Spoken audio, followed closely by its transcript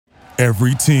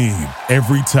Every team,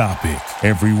 every topic,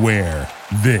 everywhere.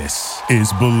 This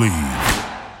is Believe.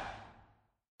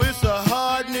 It's a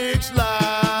Hard Knocks Live.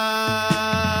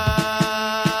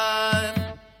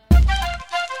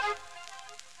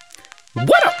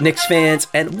 What up, Knicks fans?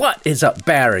 And what is up,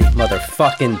 Barry,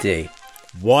 motherfucking D?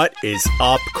 What is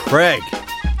up, Craig?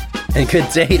 And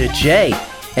good day to Jay,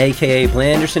 a.k.a.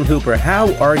 Blanderson Hooper.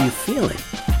 How are you feeling?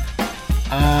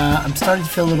 I'm starting to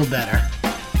feel a little better,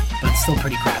 but still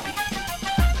pretty crappy.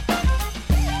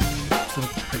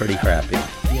 Pretty crappy.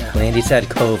 Yeah. Blandy's had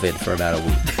COVID for about a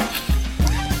week.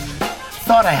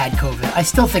 Thought I had COVID. I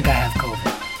still think I have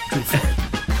COVID, truthfully.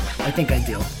 I think I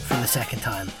do for the second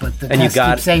time, but the test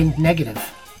keeps saying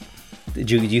negative.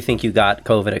 Do you think you got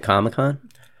COVID at Comic-Con?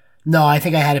 No, I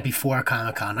think I had it before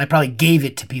Comic-Con. I probably gave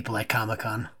it to people at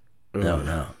Comic-Con.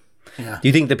 No. Yeah. Do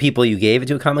you think the people you gave it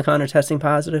to at Comic-Con are testing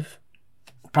positive?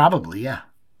 Probably, yeah.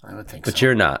 I would think so. But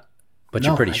you're not. But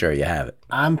you're No, pretty sure you have it.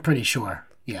 I'm pretty sure,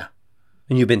 yeah.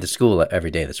 And you've been to school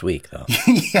every day this week, though.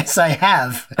 Yes, I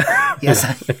have.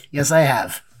 Yes, I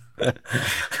have.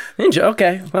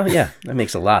 Okay. Well, yeah. That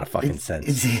makes a lot of fucking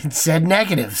sense. It said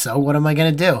negative, so what am I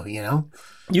going to do, you know?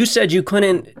 You said you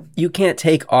can't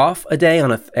take off a day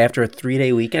after a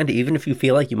 3-day weekend, even if you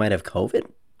feel like you might have COVID?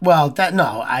 Well,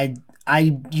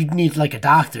 you'd need like a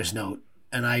doctor's note,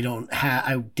 and I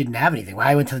didn't have anything.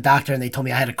 I went to the doctor and they told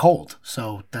me I had a cold,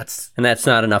 so that's... And that's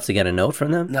not enough to get a note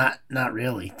from them? Not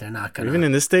really. They're not going to... Even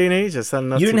in this day and age, that's not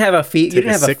enough. You didn't have a fever?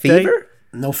 Day?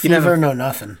 No fever, no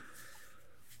nothing.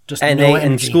 Just and no energy.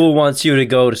 And school wants you to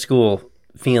go to school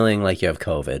feeling like you have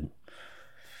COVID.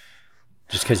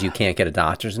 Just because you can't get a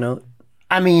doctor's note?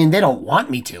 I mean, they don't want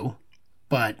me to,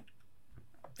 but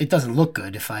it doesn't look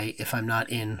good if I'm not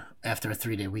in after a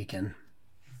 3-day weekend.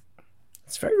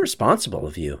 It's very responsible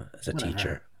of you as a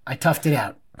teacher. I toughed it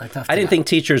out. I didn't think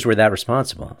teachers were that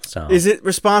responsible. So is it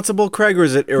responsible, Craig, or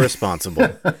is it irresponsible?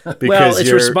 Well, it's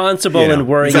responsible and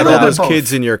worrying about all those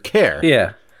kids in your care.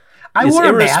 Yeah, it's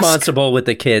irresponsible with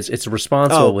the kids. It's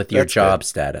responsible with your job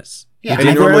status. Yeah, and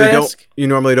you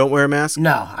normally don't wear a mask?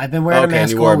 No, I've been wearing a mask.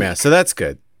 And you wore a mask, so that's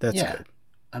good. That's good.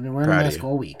 I've been wearing a mask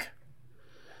all week.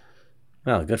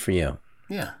 Well, good for you.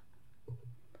 Yeah.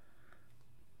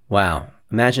 Wow.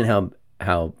 Imagine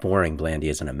how boring Blandy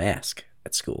is in a mask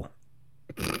at school.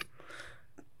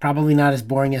 Probably not as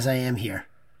boring as I am here.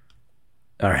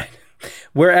 All right.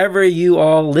 Wherever you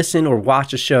all listen or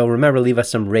watch a show, remember, leave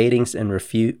us some ratings and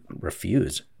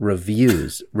reviews.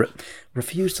 Refuse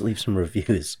to leave some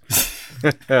reviews.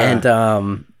 And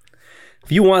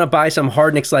if you want to buy some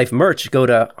Hard Knocks Life merch, go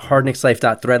to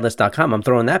hardknickslife.threadless.com. I'm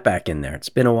throwing that back in there. It's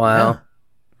been a while. Yeah.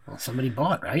 Well, somebody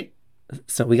bought, right?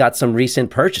 So we got some recent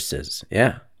purchases.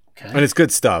 Yeah. Okay. And it's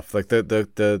good stuff. Like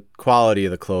the quality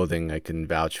of the clothing I can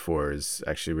vouch for is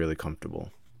actually really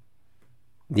comfortable.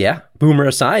 Yeah. Boomer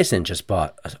Esiason just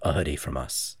bought a hoodie from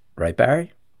us. Right,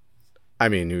 Barry? I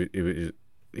mean,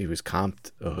 he was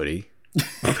comped a hoodie.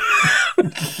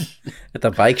 At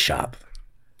the bike shop.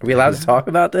 Are we allowed to talk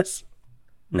about this?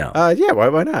 No. Yeah,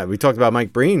 why not? We talked about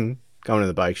Mike Breen coming to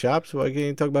the bike shop, so why can't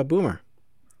you talk about Boomer?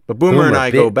 But Boomer and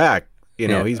I go back. You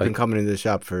know, he's been coming into the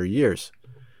shop for years.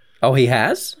 Oh, he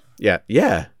has? Yeah.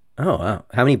 Oh, wow.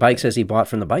 How many bikes has he bought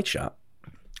from the bike shop?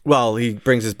 Well, he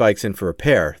brings his bikes in for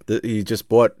repair. He just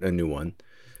bought a new one.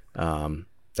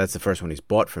 That's the first one he's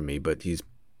bought from me, but he's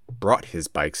brought his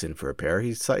bikes in for repair.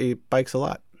 He bikes a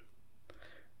lot.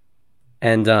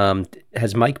 And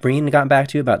has Mike Breen gotten back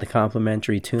to you about the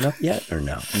complimentary tune-up yet, or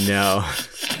no? No,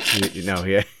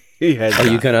 he has. Are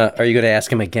you gonna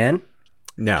ask him again?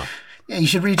 No. Yeah, you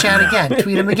should reach out again,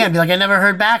 tweet him again, be like, I never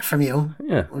heard back from you.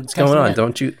 Yeah, what's going on?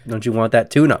 Don't you want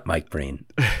that tune-up, Mike Breen?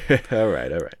 All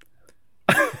right.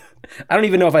 I don't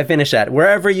even know if I finished that.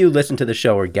 Wherever you listen to the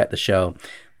show or get the show,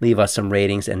 leave us some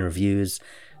ratings and reviews,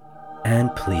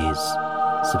 and please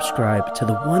subscribe to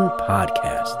the one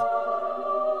podcast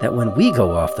that when we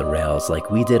go off the rails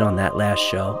like we did on that last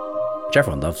show, which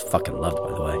everyone fucking loved,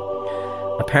 by the way,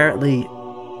 apparently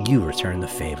you return the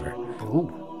favor.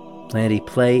 Ooh. Landy,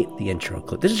 play the intro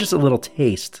clip. This is just a little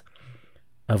taste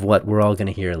of what we're all going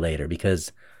to hear later,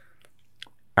 because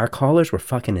our callers were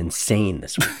fucking insane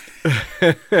this week.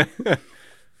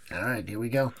 All right, here we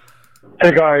go.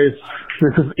 Hey guys,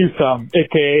 this is Isam,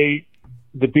 aka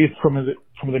the Beast from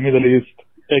the Middle East,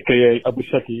 aka Abu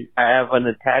Shaki. I have an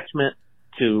attachment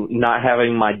to not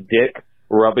having my dick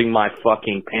rubbing my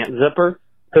fucking pant zipper.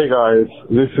 Hey guys,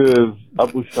 this is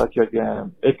Abu Shaki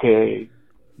again, aka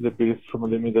the Beast from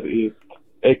the Middle East,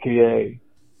 aka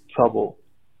Trouble.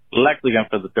 Lex again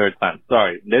for the third time.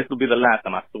 Sorry, this will be the last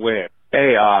time, I swear.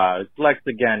 Hey, it's Lex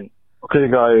again. Okay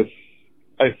guys,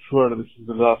 I swear this is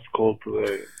the last call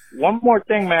today. one more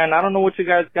thing, man. I don't know what you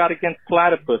guys got against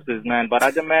platypuses, man, but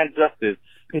I demand justice.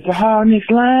 It's a hard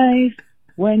next life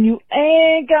when you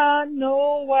ain't got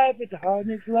no wife. It's a hard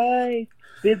next life.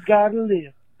 It's gotta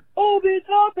live. Obi's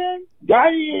hopping.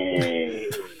 Yeah.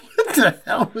 What the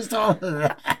hell was all of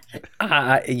that?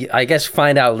 I guess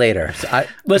find out later. So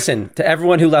listen, to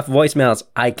everyone who left voicemails,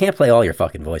 I can't play all your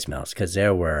fucking voicemails because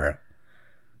there were,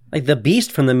 like, the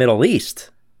Beast from the Middle East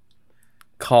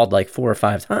called like 4 or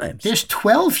 5 times. There's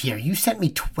 12 here. You sent me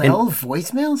 12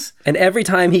 voicemails? And every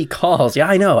time he calls, yeah,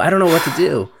 I know. I don't know what to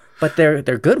do, but they're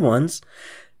good ones.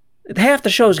 Half the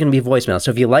show is going to be voicemails.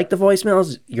 So if you like the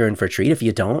voicemails, you're in for a treat. If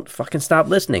you don't, fucking stop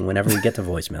listening whenever we get to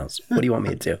voicemails. What do you want me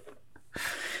to do?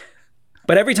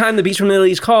 But every time the Beast from the Middle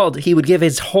East called, he would give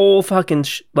his whole fucking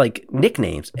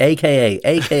nicknames, AKA,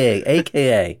 AKA,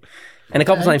 AKA. And a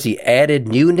couple times he added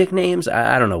new nicknames.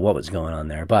 I don't know what was going on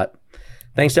there, but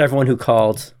thanks to everyone who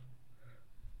called.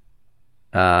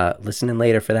 Listen in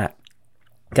later for that.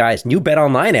 Guys, new Bet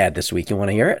Online ad this week. You want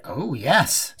to hear it? Oh,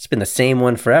 yes. It's been the same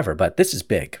one forever, but this is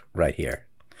big right here.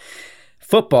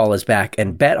 Football is back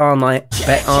and Bet Online,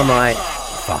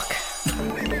 fuck.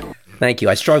 Thank you.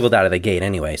 I struggled out of the gate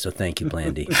anyway, so thank you,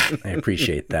 Blandy. I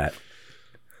appreciate that.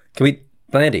 Can we,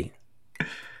 Blandy?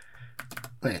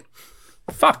 Wait.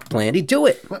 Fuck, Blandy, do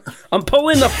it. I'm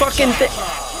pulling the fucking thing.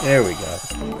 There we go.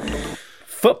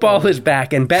 Football is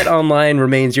back, and Bet Online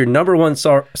remains your number one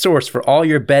source for all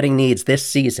your betting needs this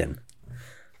season.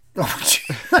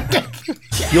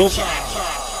 You'll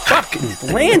fucking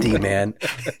Blandy, man.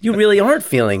 You really aren't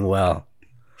feeling well.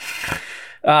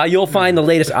 You'll find the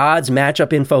latest odds,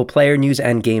 matchup info, player news,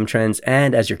 and game trends.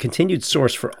 And as your continued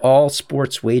source for all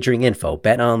sports wagering info,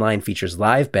 Bet Online features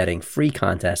live betting, free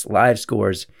contests, live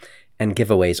scores, and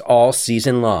giveaways all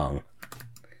season long.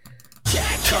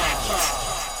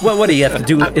 Well, what do you have to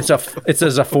do? It's a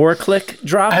 4-click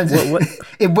drop.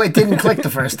 It didn't click the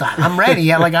first time. I'm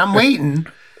ready. I'm waiting.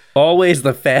 Always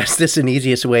the fastest and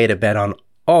easiest way to bet on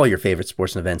all your favorite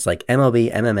sports and events like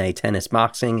MLB, MMA, tennis,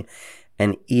 boxing,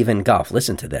 and even golf.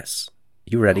 Listen to this.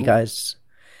 You ready, guys?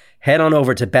 Head on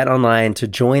over to Bet Online to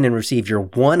join and receive your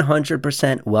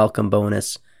 100% welcome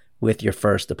bonus with your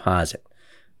first deposit.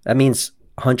 That means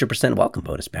 100% welcome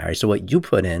bonus, Barry. So what you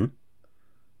put in,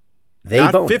 they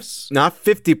not bonus. Not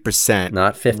 50%.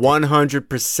 Not 50.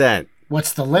 100%.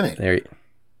 What's the limit?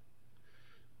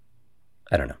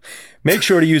 I don't know. Make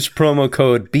sure to use promo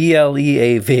code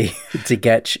BLEAV to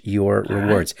get your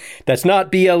rewards. That's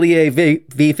not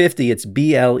BLEAV50. It's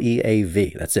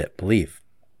BLEAV. That's it. Believe.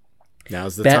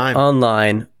 Now's the Bet time.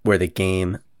 Online, where the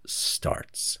game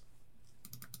starts.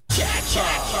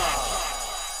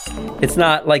 It's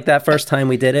not like that first time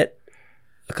we did it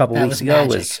a couple That weeks was ago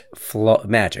magic. was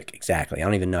magic. Exactly. I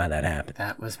don't even know how that happened.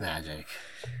 That was magic.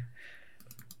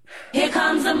 Here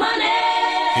comes the money.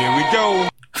 Here we go.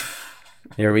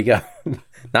 Here we go.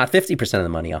 Not 50% of the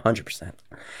money, 100%.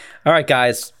 All right,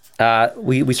 guys.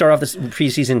 We start off this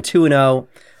preseason 2-0.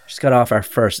 Just got off our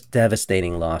first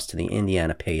devastating loss to the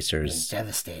Indiana Pacers.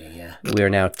 Devastating, yeah. We are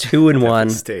now 2-1 in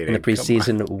Devastating, the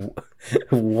preseason.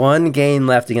 One game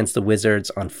left against the Wizards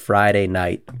on Friday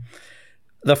night.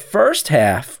 The first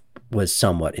half was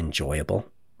somewhat enjoyable,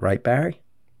 right, Barry?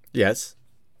 Yes.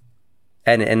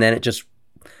 And then it just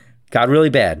got really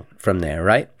bad from there,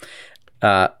 right?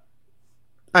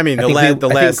 I mean, I the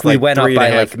think last we like went up 3.5 by,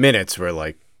 like- minutes were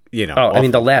like, Oh, awful. I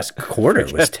mean, the last quarter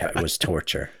was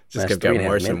torture. Just Last kept getting 3.5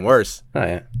 worse and minutes. worse. Oh,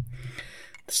 yeah.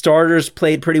 The starters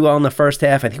played pretty well in the first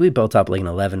half. I think we built up like an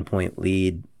 11-point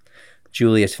lead.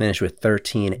 Julius finished with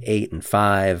 13, 8, and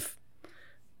 5.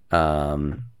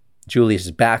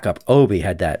 Julius's backup, Obi,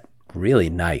 had that really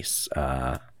nice,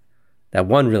 that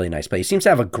one really nice play. He seems to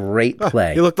have a great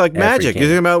play. He looked like every Magic. game.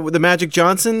 You're talking about the Magic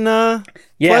Johnson Yeah,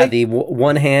 play? the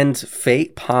one-hand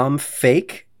fake, palm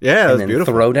fake. Yeah, that and was then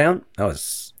beautiful. throw down. That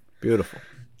was Beautiful.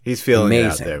 He's feeling it out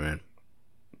Amazing. there, man.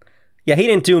 Yeah, he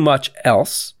didn't do much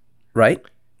else, right?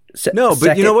 No, but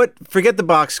Second- you know what? Forget the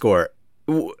box score.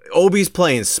 Obi's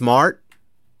playing smart.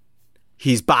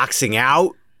 He's boxing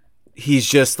out. He's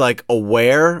just like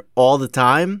aware all the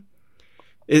time.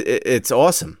 It's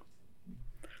awesome.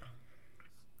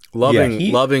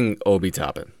 Loving Obi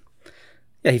Toppin.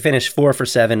 Yeah, he finished 4 for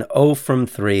 7, 0 from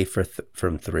 3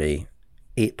 from 3,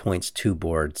 8 points, 2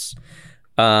 boards.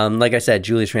 Like I said,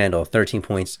 Julius Randle, 13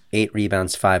 points, 8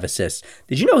 rebounds, 5 assists.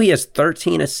 Did you know he has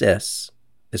 13 assists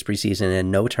this preseason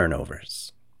and no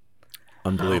turnovers?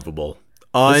 Unbelievable.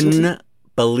 Listen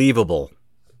Unbelievable.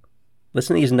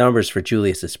 Listen to these numbers for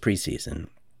Julius this preseason.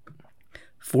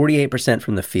 48%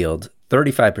 from the field,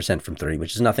 35% from 3,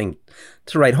 which is nothing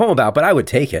to write home about, but I would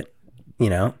take it, you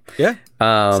know. Yeah.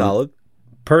 Solid.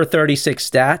 Per 36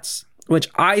 stats, which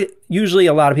usually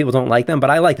a lot of people don't like them, but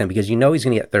I like them because he's going to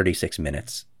get 36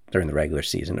 minutes during the regular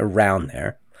season, around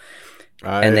there.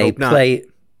 And they play.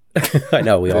 I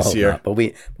know we all hope not, but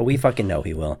we fucking know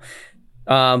he will.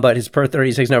 But his per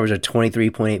 36 numbers are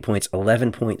 23.8 points,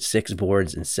 11.6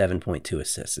 boards, and 7.2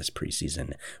 assists this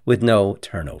preseason with no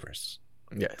turnovers.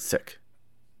 Yeah, sick.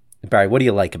 Barry, what do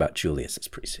you like about Julius this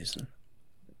preseason?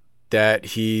 That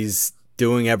he's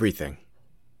doing everything,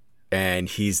 and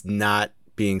he's not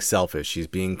being selfish. He's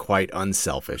being quite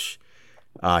unselfish.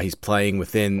 He's playing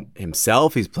within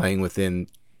himself. He's playing within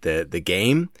the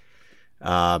game.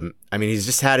 I mean, he's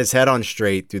just had his head on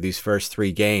straight through these first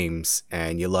 3 games,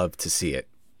 and you love to see it.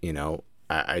 You know,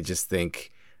 I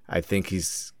think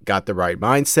he's got the right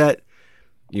mindset.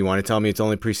 You want to tell me it's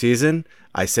only preseason?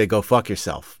 I say go fuck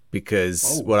yourself,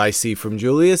 because what I see from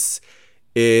Julius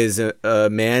is a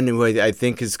man who I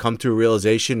think has come to a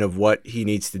realization of what he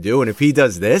needs to do. And if he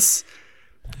does this,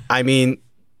 I mean,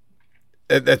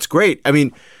 that's great. I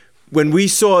mean, when we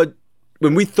thought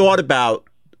about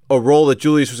a role that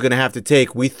Julius was going to have to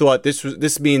take, we thought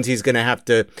this means he's going to have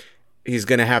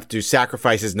to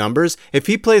sacrifice his numbers. If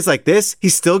he plays like this,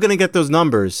 he's still going to get those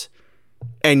numbers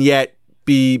and yet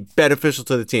be beneficial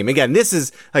to the team. Again, this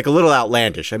is like a little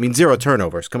outlandish. I mean, 0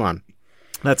 turnovers. Come on.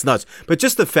 That's nuts. But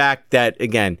just the fact that,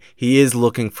 again, he is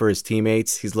looking for his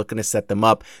teammates. He's looking to set them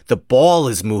up. The ball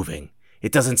is moving.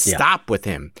 It doesn't stop with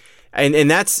him. And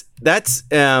that's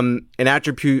an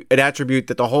attribute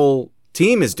that the whole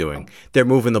team is doing. They're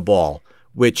moving the ball,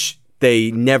 which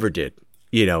they never did,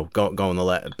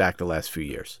 going back the last few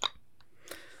years.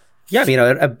 Yeah,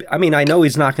 I mean, I know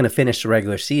he's not going to finish the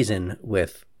regular season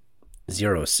with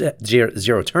zero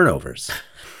turnovers,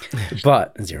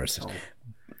 but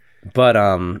But,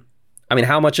 I mean,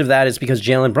 how much of that is because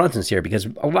Jalen Brunson's here? Because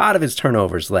a lot of his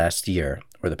turnovers last year,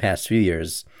 or the past few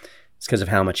years, is because of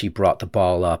how much he brought the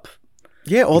ball up.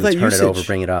 Yeah, all that usage. Turn it over,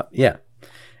 bring it up. Yeah.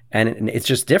 And it's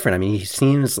just different. I mean, he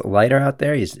seems lighter out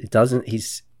there. He's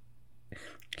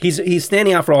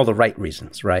standing out for all the right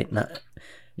reasons, right?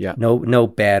 No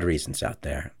bad reasons out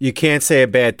there. You can't say a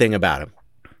bad thing about him.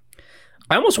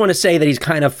 I almost want to say that he's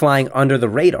kind of flying under the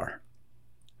radar.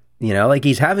 Like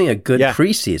he's having a good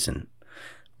preseason,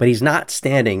 but he's not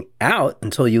standing out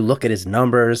until you look at his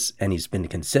numbers, and he's been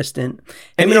consistent.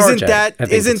 And isn't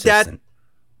that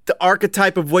the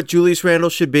archetype of what Julius Randle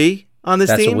should be on this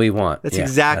team? That's what we want. That's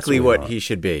exactly what he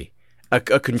should be. A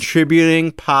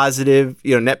contributing, positive,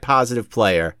 net positive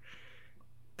player.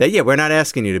 That, we're not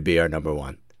asking you to be our number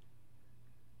one.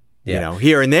 Yeah.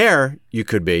 Here and there you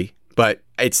could be, but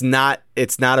it's not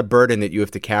a burden that you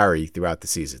have to carry throughout the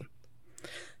season.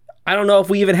 I don't know if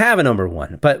we even have a number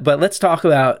one, but let's talk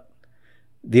about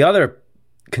the other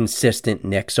consistent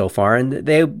Knicks so far, and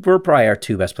they were probably our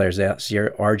 2 best players last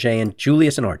year, RJ and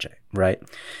Julius and RJ, right?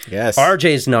 Yes.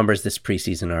 RJ's numbers this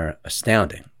preseason are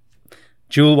astounding.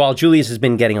 While Julius has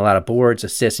been getting a lot of boards,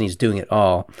 assists, and he's doing it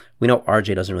all, we know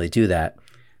RJ doesn't really do that,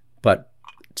 but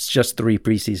it's just 3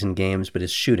 preseason games, but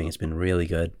his shooting has been really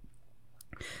good.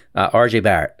 RJ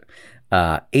Barrett.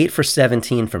 8 for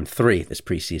 17 from 3 this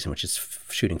preseason, which is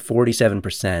shooting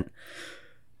 47%.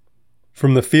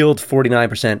 From the field,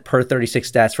 49%. Per 36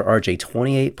 stats for RJ,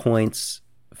 28 points,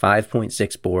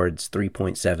 5.6 boards,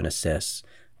 3.7 assists.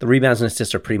 The rebounds and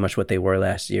assists are pretty much what they were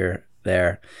last year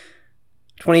there.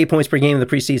 28 points per game in the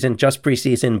preseason, just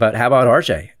preseason, but how about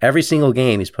RJ? Every single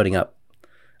game he's putting up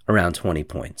around 20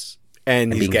 points.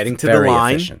 And he's getting to the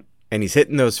line, and he's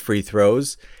hitting those free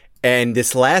throws. And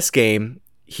this last game,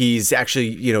 he's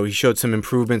actually, he showed some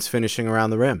improvements finishing around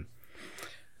the rim.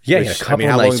 Yeah, he had a couple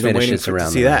nice finishes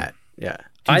around the rim. That? Yeah.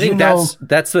 I think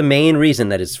that's the main reason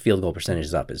that his field goal percentage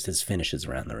is up, is his finishes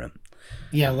around the rim.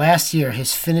 Yeah, last year,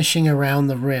 his finishing around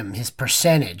the rim, his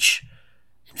percentage.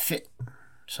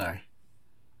 Sorry.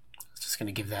 I was just going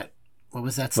to give that. What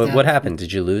was that stat? What happened?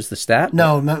 Did you lose the stat?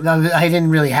 No, I didn't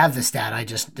really have the stat.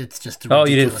 It's just a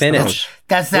you didn't finish.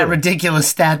 That's that ridiculous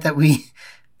stat that we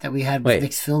had with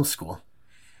Knicks Film School.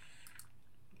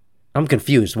 I'm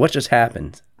confused. What just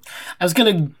happened? I was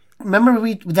going to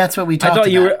remember that's what we talked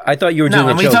about. I thought you were doing a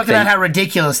joke. We talked about how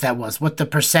ridiculous that was. What the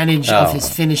percentage of his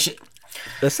finish.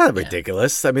 That's not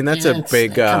ridiculous. I mean, that's a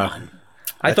big. Come on.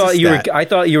 I thought you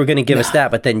were going to give a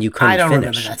stat, but then you couldn't finish. I don't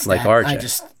remember that stat. Like RJ.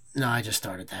 I just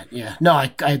started that. Yeah. No,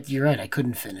 you're right. I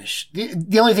couldn't finish.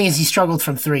 The only thing is he struggled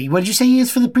from 3. What did you say he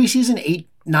is for the preseason?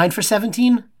 9 for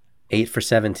 17? 8 for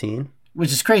 17.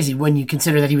 Which is crazy when you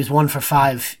consider that he was 1 for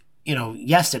 5,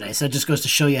 yesterday. So it just goes to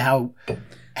show you how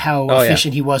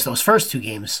efficient he was those first 2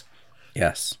 games.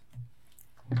 Yes.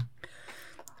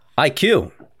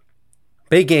 IQ.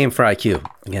 Big game for IQ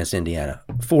against Indiana.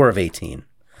 4 of 18.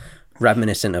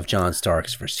 reminiscent of John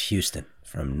Starks versus Houston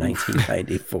from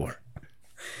 1994.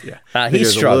 Yeah, He there's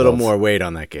a struggled. little more weight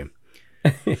on that game.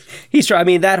 I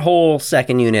mean, that whole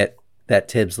second unit that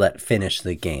Tibbs let finish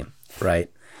the game, right?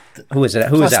 Who was it?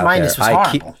 Who was Plus out minus there? was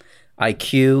horrible.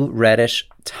 IQ, Reddish,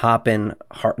 Toppin,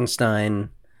 Hartenstein,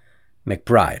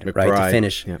 McBride, right? To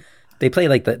finish. Yeah. They played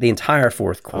like the entire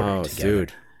fourth quarter Oh, together.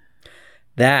 dude.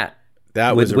 That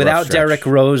was a rough without stretch. Derrick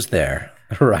Rose there,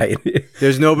 right?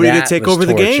 There's nobody to That take was over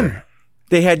the game. torture.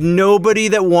 They had nobody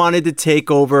that wanted to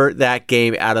take over that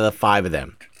game out of the 5 of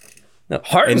them. No,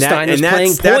 Hartenstein And was that's-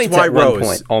 playing that's points why at one Rose-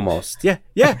 point, almost. Yeah.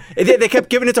 They kept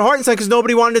giving it to Hartenstein because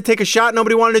nobody wanted to take a shot.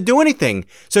 Nobody wanted to do anything.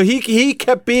 So he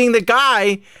kept being the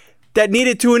guy that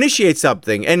needed to initiate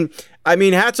something. And I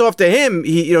mean, hats off to him.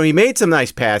 He made some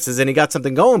nice passes and he got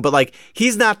something going. But like,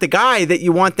 he's not the guy that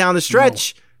you want down the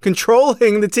stretch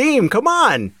controlling the team. Come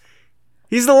on,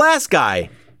 he's the last guy.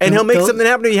 And he'll make something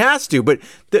happen if he has to. But,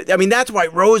 I mean, that's why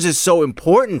Rose is so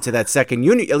important to that second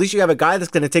unit. At least you have a guy that's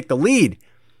going to take the lead.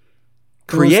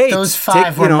 Create. Those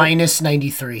 5 were minus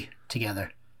 93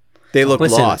 together. They look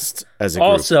Listen, lost as a group.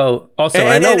 Also, I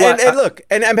and, know and, what. and look,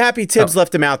 and I'm happy Tibbs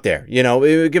left him out there. It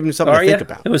would give him something to think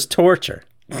about. It was torture.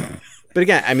 But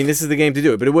again, I mean, this is the game to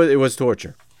do it. But it was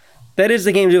torture. That is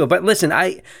the game to do it. But listen,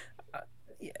 the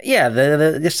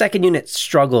second unit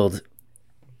struggled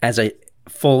as a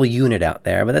full unit out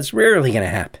there, but that's rarely going to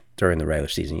happen during the regular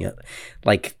season.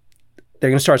 Like, they're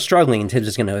going to start struggling, and Tibbs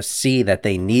is going to see that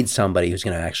they need somebody who's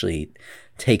going to actually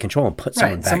take control and put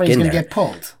someone Right, back somebody's in going there. to get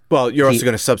pulled. Well, you're also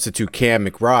going to substitute Cam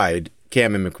and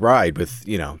McBride with,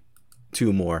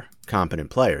 2 more competent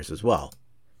players as well.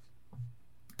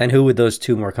 And who would those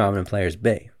 2 more competent players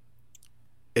be?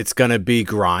 It's going to be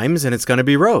Grimes and it's going to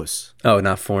be Rose. Oh,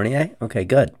 not Fournier? Okay,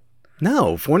 good.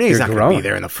 No, Fournier's You're not going to growing. be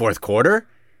there in the fourth quarter.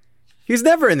 He's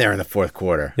never in there in the fourth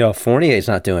quarter. Yo, Fournier's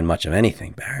not doing much of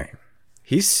anything, Barry.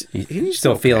 He's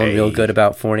Still feeling okay. real good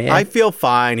about Fournier? I feel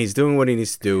fine. He's doing what he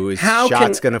needs to do. His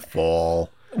shot's going to fall.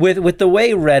 With the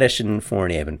way Reddish and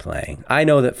Fournier have been playing, I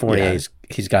know that Fournier's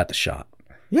he's got the shot.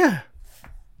 Yeah.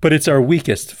 But it's our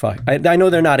weakest. I know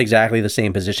they're not exactly the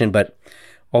same position, but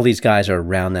all these guys are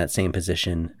around that same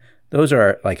position. Those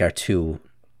are like our 2.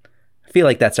 I feel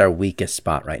like that's our weakest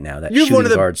spot right now. That You have shooting one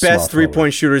of the guard, small best 3-point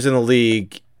forward. shooters in the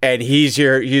league, and he's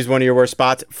one of your worst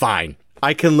spots. Fine,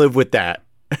 I can live with that.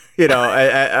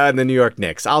 On the New York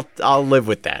Knicks, I'll live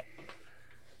with that.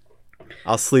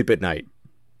 I'll sleep at night.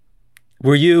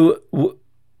 Were you?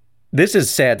 This is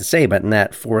sad to say, but in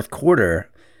that fourth quarter,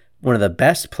 one of the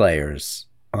best players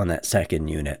on that second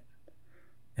unit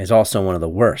is also one of the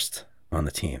worst on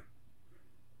the team.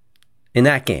 In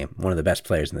that game, one of the best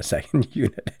players in the second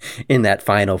unit in that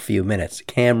final few minutes,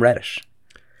 Cam Reddish.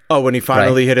 Oh, when he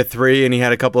finally hit a 3 and he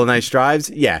had a couple of nice drives?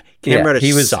 Yeah, Cam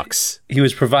Reddish sucks. He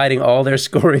was providing all their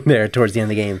scoring there towards the end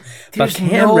of the game. There's but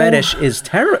Cam Reddish is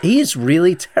terrible. He's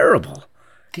really terrible.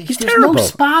 There's terrible. no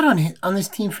spot on this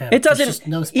team for him. It There's doesn't, just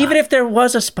no spot. even if there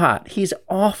was a spot, he's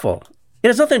awful. It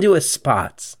has nothing to do with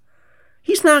spots.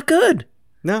 He's not good.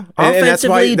 No,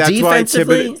 Offensively,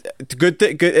 defensively.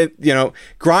 Good.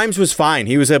 Grimes was fine.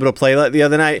 He was able to play the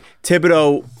other night.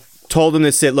 Thibodeau told him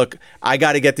to sit. Look, I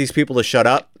got to get these people to shut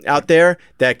up out there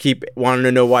that keep wanting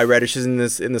to know why Reddish is in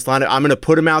this lineup. I'm going to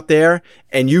put him out there,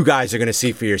 and you guys are going to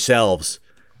see for yourselves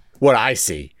what I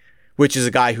see, which is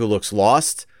a guy who looks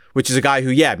lost, which is a guy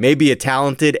who, may be a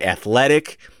talented,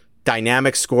 athletic,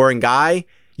 dynamic scoring guy,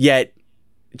 yet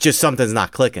just something's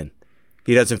not clicking.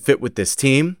 He doesn't fit with this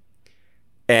team.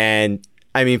 And,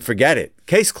 I mean, forget it.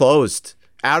 Case closed.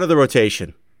 Out of the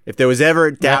rotation. If there was ever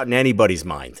a doubt in anybody's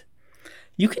mind.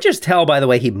 You can just tell by the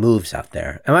way he moves out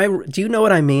there. Do you know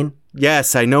what I mean?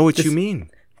 Yes, I know what you mean.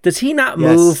 Does he not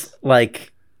Yes. move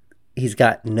like he's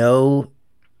got no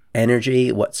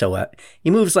energy whatsoever? He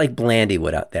moves like Blandy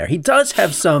would out there. He does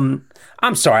have some...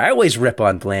 I'm sorry, I always rip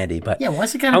on Blandy, but... Yeah,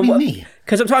 why's it gotta be me?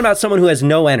 Because I'm talking about someone who has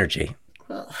no energy.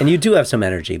 And you do have some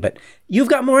energy, but you've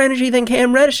got more energy than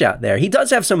Cam Reddish out there. He does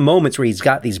have some moments where he's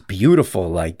got these beautiful,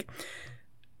 like,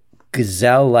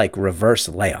 gazelle-like reverse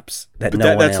layups that no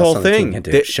one That's else the whole on the team thing.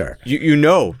 can do. Sure. You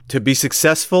know, to be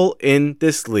successful in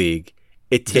this league,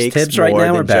 it takes Tibbs more right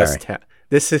now or than just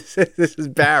this is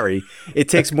Barry. It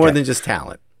takes more than just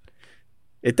talent.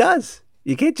 It does.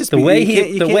 You can't just The be, way you he can't-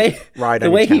 you the can't way ride the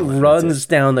on way your he talent. That's runs it.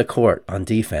 down the court on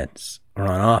defense or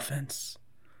on offense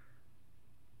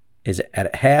is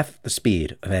at half the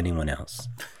speed of anyone else.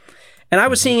 And I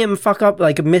was seeing him fuck up,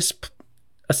 like, miss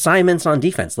assignments on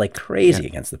defense like crazy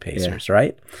against the Pacers,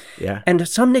 right? Yeah. And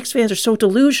some Knicks fans are so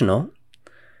delusional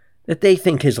that they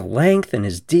think his length and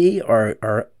his D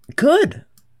are good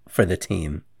for the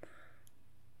team.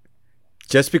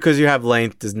 Just because you have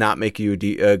length does not make you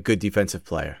a good defensive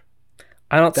player.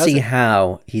 I don't see Doesn't.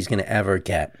 how he's going to ever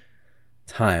get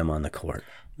time on the court.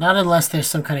 Not unless there's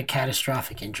some kind of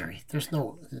catastrophic injury. There's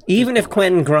no. Even if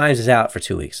Quentin Grimes is out for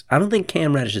 2 weeks, I don't think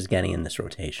Cam Reddish is getting in this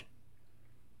rotation.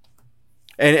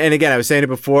 And again, I was saying it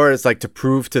before. It's like to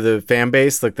prove to the fan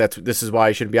base, like this is why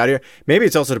he shouldn't be out here. Maybe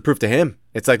it's also to prove to him.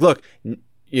 It's like, look,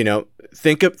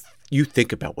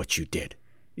 think about what you did,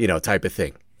 type of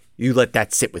thing. You let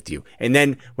that sit with you, and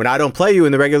then when I don't play you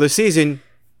in the regular season,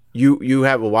 you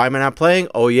have, well, why am I not playing?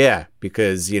 Oh yeah,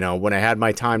 because when I had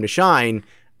my time to shine,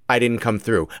 I didn't come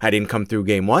through. I didn't come through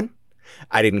game 1.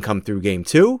 I didn't come through game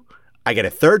 2. I get a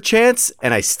third chance,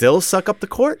 and I still suck up the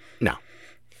court. No,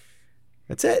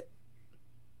 that's it.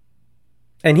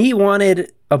 And he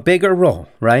wanted a bigger role,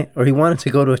 right? Or he wanted to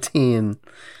go to a team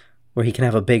where he can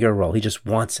have a bigger role. He just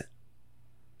wants it.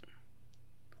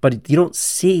 But you don't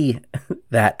see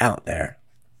that out there.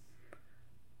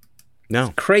 No.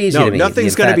 It's crazy No, to me.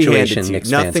 nothing's going to be handed to you.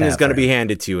 Nothing is going to be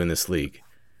handed to you in this league.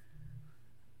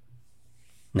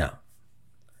 No.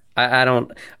 I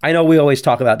don't. I know we always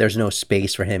talk about there's no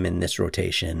space for him in this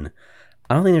rotation.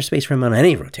 I don't think there's space for him on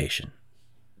any rotation.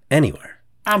 Anywhere.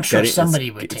 I'm sure Getting- somebody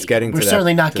it's- would it's take getting it. to We're that-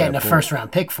 certainly not to getting that a point.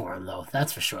 first-round pick for him, though.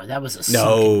 That's for sure. That was a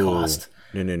sunken No. cost.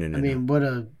 No. I mean, what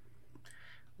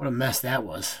a mess that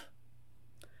was.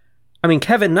 I mean,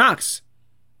 Kevin Knox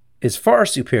is far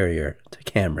superior to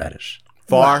Cam Reddish.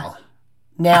 Far. Wow.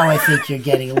 Now I think you're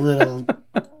getting a little.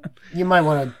 You might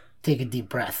want to take a deep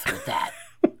breath with that.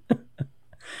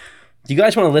 Do you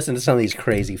guys want to listen to some of these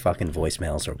crazy fucking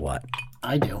voicemails or what?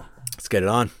 I do. Let's get it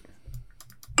on.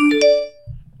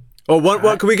 Oh,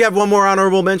 what? Can we have one more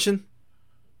honorable mention?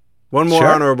 One more Sure.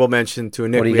 honorable mention to a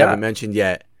Nick What do you we got? haven't mentioned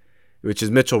yet, which is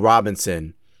Mitchell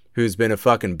Robinson, who's been a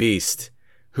fucking beast,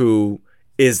 who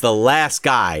is the last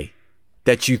guy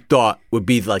that you thought would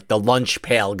be like the lunch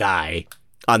pail guy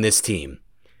on this team.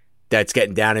 That's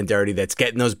getting down and dirty. That's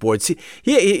getting those boards.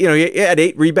 He had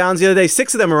 8 rebounds the other day.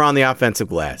 6 of them are on the offensive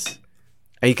glass,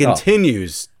 and he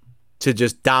continues to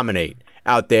just dominate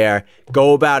out there.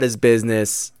 Go about his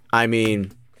business. I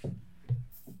mean,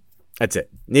 that's it.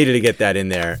 Needed to get that in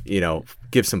there.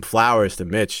 Give some flowers to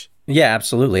Mitch. Yeah,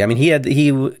 absolutely. I mean, he had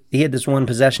this one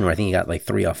possession where I think he got like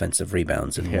 3 offensive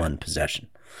rebounds in one possession.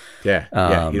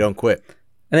 Yeah. You don't quit.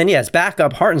 And then, his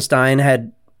backup, Hartenstein,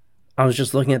 had, I was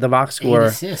just looking at the box 8 score.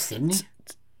 assists, didn't he?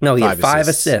 No, he had 5 5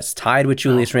 assists. assists, tied with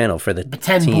Julius Randle for the But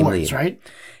 10 team boards, lead. right?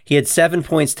 He had 7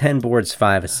 points, 10 boards,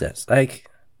 5 assists. Like,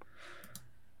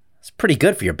 it's pretty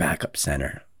good for your backup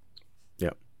center.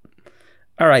 Yep.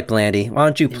 All right, Blandy, why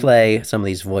don't you play some of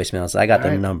these voicemails? I got All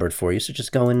them right. numbered for you, so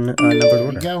just go in numbered There we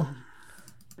order. go.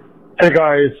 Hey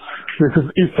guys, this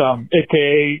is Isam,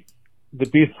 aka the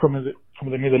Beast from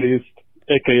the Middle East,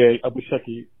 aka Abu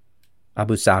Shaki.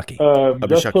 Abu Saki,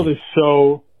 Just saw the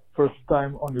show first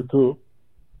time on YouTube.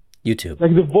 YouTube.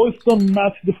 Like the voice don't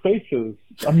match the faces.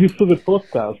 I'm used to the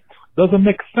podcast. Doesn't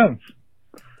make sense.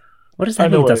 What does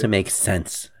that mean? Anyway. Doesn't make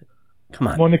sense. Come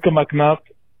on. Monica McNutt,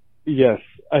 yes,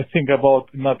 I think about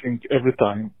nothing every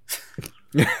time.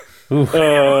 Oof.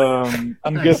 And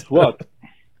guess what?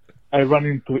 I run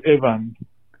into Evan,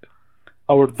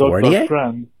 our dog Fournier?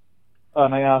 friend,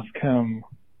 and I ask him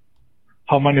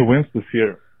how many wins this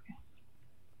year.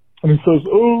 And he says,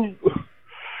 "Oh,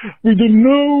 we don't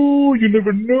know. You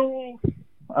never know."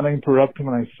 And I interrupt him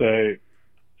and I say,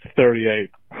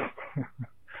 38.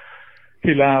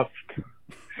 He laughed.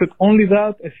 He said, "Only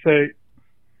that?" I say,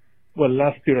 "Well,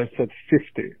 last year I said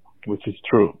 50, which is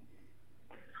true."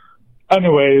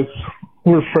 Anyways,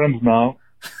 we're friends now.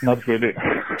 Not really.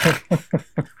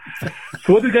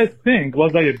 So what do you guys think?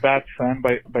 Was I a bad fan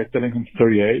by telling him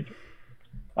 38?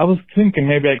 I was thinking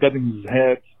maybe I got in his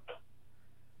head.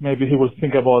 Maybe he will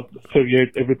think about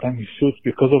 38 every time he shoots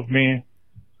because of me.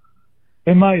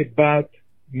 Am I a bad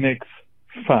Knicks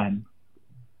fan?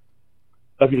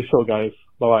 Love your show, guys.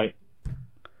 Bye-bye.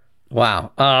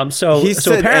 Wow. So He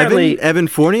said apparently Evan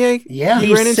Fournier? Yeah.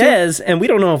 he ran into? says, and we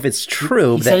don't know if it's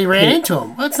true. He said he ran into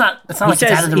him. Well, it's not like it's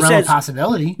says- out of the he realm of says-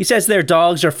 possibility. He says their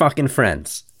dogs are fucking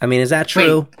friends. I mean, is that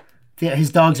true?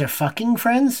 His dogs are fucking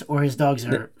friends, or his dogs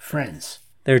are friends?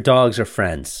 Their dogs are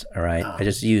friends. All right. I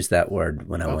just used that word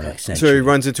when I went Okay. accent. So he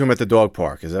runs into him at the dog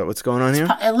park. Is that what's going on here?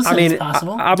 Listen, I mean, it's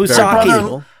possible. Abu Very Saki.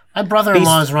 possible. My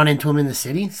brother-in-law has run into him in the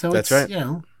city, so That's it's, right.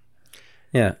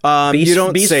 Yeah. You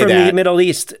don't Beast say from that. the Middle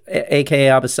East, aka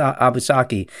Abu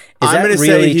Saki. Is I'm that going to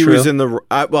really say he true? was in the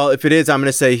well. If it is, I'm going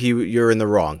to say you're in the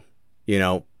wrong.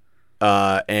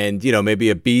 And maybe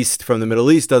a beast from the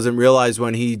Middle East doesn't realize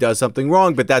when he does something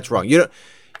wrong, but that's wrong.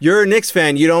 You're a Knicks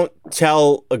fan. You don't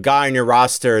tell a guy on your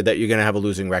roster that you're going to have a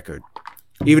losing record,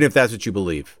 even if that's what you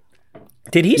believe.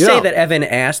 Did he You say know. that Evan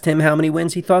asked him how many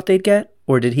wins he thought they'd get?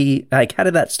 Or did he, like, how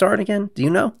did that start again? Do you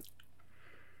know?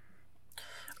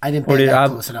 I didn't Or pay did that I-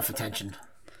 close enough attention.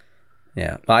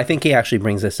 Yeah. Well, I think he actually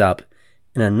brings this up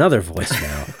in another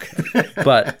voicemail.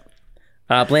 But,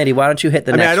 Blandy, why don't you hit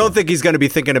the I mean, next I don't one? think he's going to be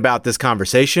thinking about this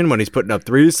conversation when he's putting up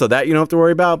threes, so that you don't have to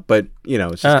worry about. But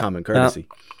it's just common courtesy.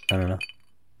 I don't know.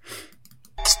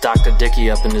 It's Dr. Dickey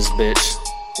up in this bitch.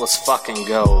 Let's fucking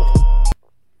go.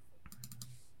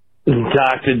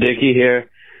 Dr. Dickey here.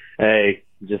 Hey,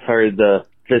 just heard the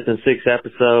 5th and 6th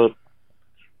episode.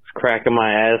 It's cracking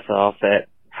my ass off at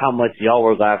how much y'all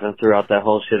were laughing throughout that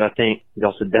whole shit. I think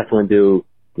y'all should definitely do,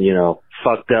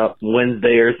 fucked up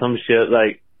Wednesday or some shit,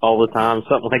 like, all the time,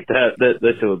 something like that.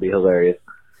 That shit would be hilarious.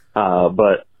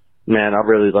 But, man, I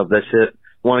really love that shit.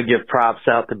 Want to give props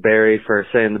out to Barry for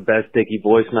saying the best Dickey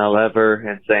voicemail ever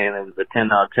and saying it was a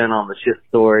 10 out of 10 on the shit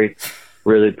story.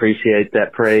 Really appreciate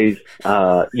that praise.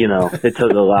 It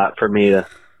took a lot for me to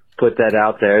put that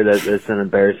out there. That it's an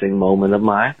embarrassing moment of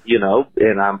mine,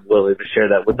 and I'm willing to share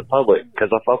that with the public because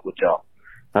I fuck with y'all.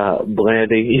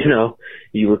 Blandy,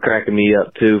 you were cracking me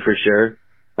up too for sure.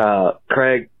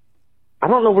 Craig, I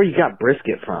don't know where you got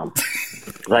brisket from.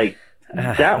 Like,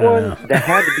 that one, that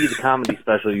had to be the comedy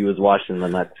special you was watching the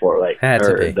night before, like, Had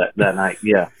to or be. that night.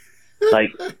 Yeah. Like,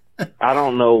 I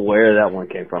don't know where that one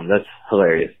came from. That's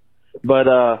hilarious.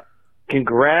 But,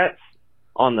 congrats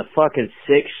on the fucking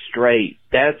 6 straight.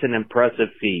 That's an impressive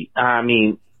feat. I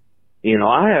mean,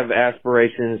 I have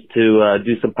aspirations to,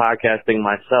 do some podcasting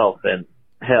myself, and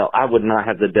hell, I would not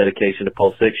have the dedication to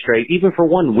pull 6 straight, even for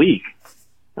 1 week.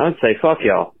 I would say, fuck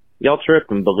y'all. Y'all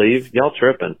tripping, believe. Y'all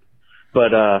tripping.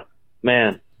 But,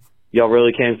 man, y'all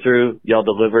really came through. Y'all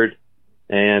delivered.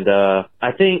 And,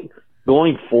 I think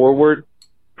going forward,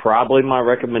 probably my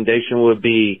recommendation would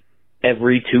be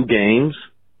every 2 games.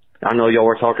 I know y'all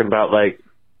were talking about, like,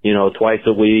 twice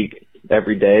a week,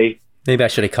 every day. Maybe I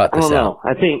should have cut I this don't out.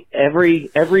 know. I think every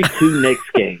 2 Knicks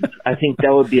games, I think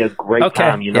that would be a great Okay,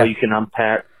 time. yeah. You can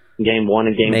unpack game 1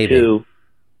 and game Maybe. 2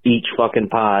 each fucking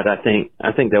pod. I think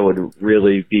that would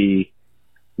really be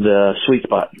the sweet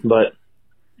spot. But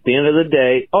at the end of the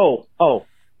day,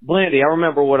 Blandy, I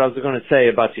remember what I was going to say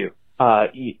about you.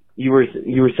 You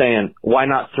were saying, why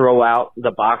not throw out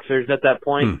the boxers at that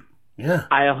point? Yeah.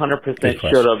 I 100% Good question.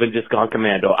 should have and just gone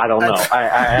commando. I don't know. I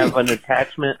have an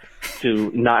attachment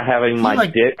to not having my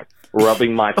dick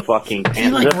rubbing my fucking pants.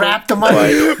 You zipper. wrapped them up. When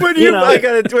you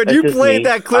That's played just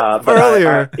that clip but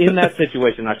earlier, in that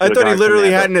situation, I I should thought he have literally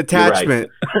commando. had an attachment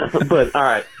You're right. But all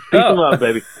right, peace and love,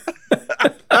 baby.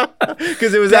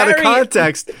 because it was out of Barry-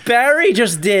 context. Barry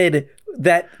just did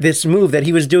this move that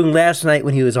he was doing last night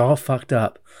when he was all fucked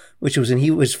up, which was, and he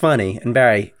was funny. And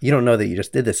Barry, you don't know that you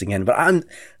just did this again, but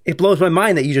it blows my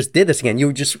mind that you just did this again.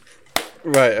 You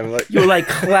were like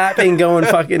clapping, going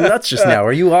fucking nuts just now.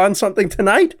 Are you on something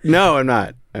tonight? No, I'm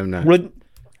not.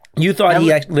 You thought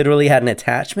he literally had an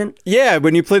attachment? Yeah,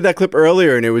 when you played that clip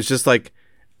earlier, and it was just like,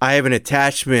 I have an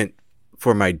attachment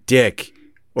for my dick,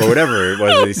 or whatever it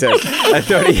was that he said. I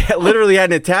thought he literally had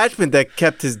an attachment that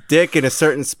kept his dick in a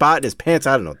certain spot in his pants.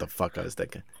 I don't know what the fuck I was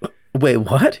thinking. Wait,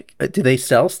 what? Do they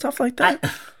sell stuff like that?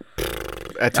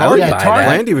 At I would Target, buy that.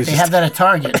 Blandy was They just, have that at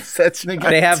Target. that's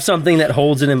They have something that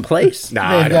holds it in place? nah,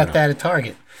 I They've don't got know. that at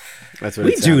Target. That's what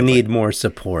We it do sounded need more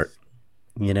support,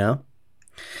 you know?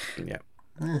 like. Yeah.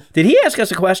 Did he ask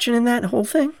us a question in that whole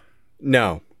thing?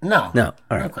 No. No. No.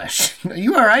 All No right. question. Are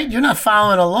you all right? You're not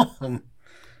following along.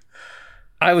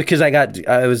 Because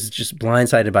I was just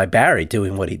blindsided by Barry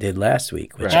doing what he did last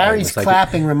week. Which Barry's was like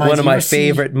clapping reminds one of me- you my ever see-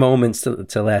 favorite moments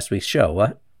to last week's show.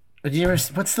 What? Did you ever?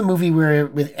 What's the movie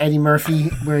with Eddie Murphy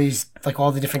where he's like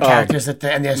all the different characters and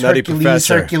there's Nutty Hercules.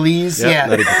 Professor. Yep, Yeah,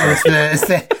 Nutty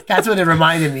that's what it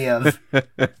reminded me of. Like,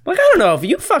 I don't know if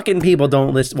you fucking people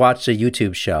don't watch the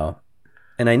YouTube show,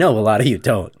 and I know a lot of you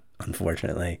don't,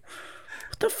 unfortunately.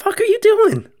 What the fuck are you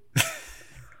doing?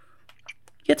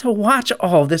 You get to watch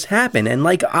all this happen, and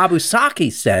like Abu Saki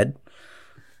said,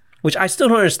 which I still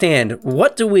don't understand.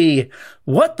 What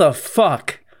the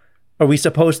fuck are we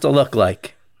supposed to look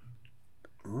like?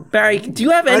 Barry, do you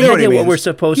have any know what he idea what means. we're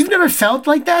supposed You've to? never felt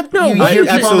like that? No, you hear people on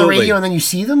the absolutely. radio and then you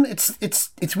see them.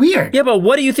 It's weird. Yeah, but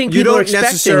what do you think You people are don't expecting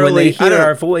when necessarily- they I hear don't-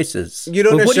 our voices? You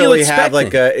don't What are necessarily have like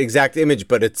expecting? a exact image,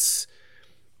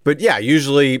 but yeah,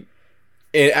 usually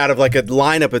out of like a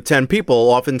lineup of 10 people,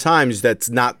 oftentimes that's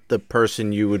not the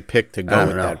person you would pick to I go don't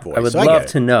with know. that voice. I would So love get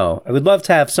to it. know. I would love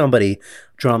to have somebody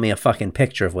draw me a fucking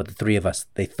picture of what the three of us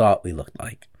they thought we looked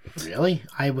like. Really?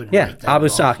 I wouldn't. Yeah, like that at all.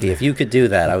 Abusaki, if you could do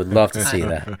that, I would love to see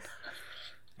that.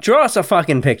 Draw us a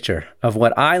fucking picture of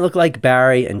what I look like,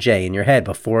 Barry and Jay, in your head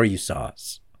before you saw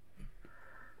us.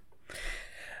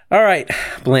 All right,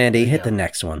 Blandy, hit the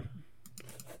next one.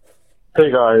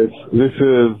 Hey guys, this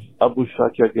is Abu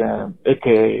Shaki again,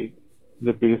 aka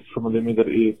the beast from the Middle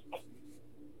East,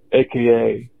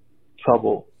 aka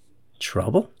Trouble.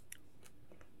 Trouble?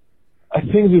 I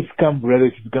think this Cam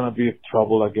Reddish is gonna be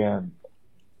trouble again.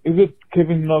 Is it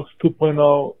Kevin Knox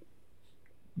 2.0?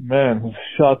 Man, his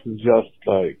shot is just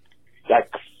like,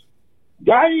 yikes.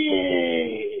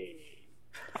 Yikes!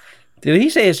 Did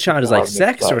he say his shot is like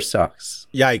sex or sucks?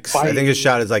 Yikes. I think his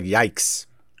shot is like yikes.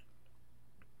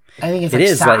 I think it's It like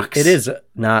is socks. like it is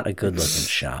not a good looking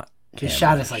shot. His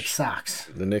shot is like socks.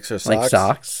 The Knicks are socks? Like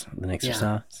socks. The Knicks Yeah. are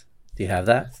socks. Do you have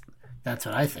that? That's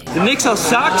what I think. The Knicks are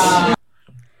socks.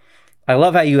 I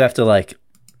love how you have to like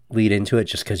lead into it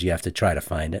just because you have to try to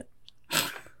find it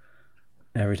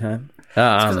every time.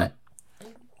 Yeah.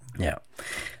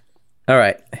 All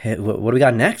right. Hey, what do we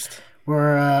got next?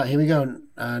 We're here we go.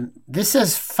 This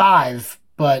says 5,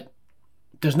 but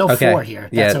there's no 4 here.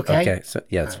 That's okay. Okay. So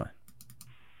yeah, that's fine.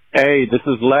 Hey, this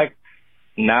is Lex.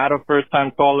 Not a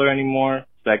first-time caller anymore.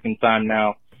 Second time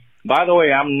now. By the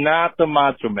way, I'm not the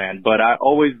Macho Man, but I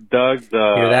always dug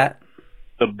Hear that?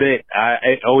 the bit.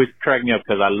 It always cracked me up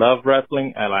because I love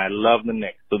wrestling and I love the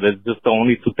Knicks. So there's just the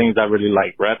only two things I really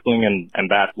like, wrestling and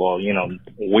basketball. You know,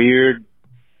 weird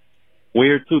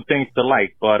two things to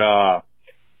like. But,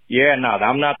 yeah, no,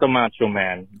 I'm not the Macho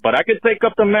Man. But I could take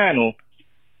up the mantle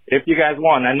if you guys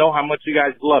want. I know how much you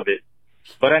guys love it.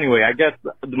 But anyway, I guess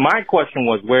my question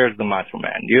was, where's the Macho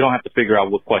Man? You don't have to figure out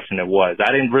what question it was.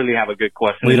 I didn't really have a good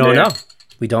question. We don't there. know.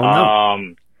 We don't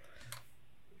know.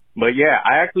 But yeah,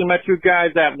 I actually met you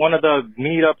guys at one of the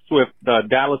meetups with the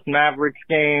Dallas Mavericks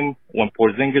game when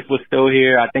Porzingis was still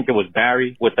here. I think it was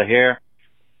Barry with the hair.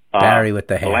 Barry with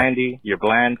the hair. Blandy, you're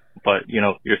bland, but you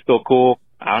know, you're still cool.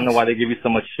 I don't know why they give you so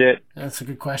much shit. That's a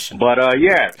good question. But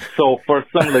yeah, so for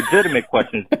some legitimate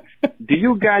questions, do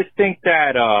you guys think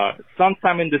that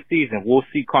sometime in the season we'll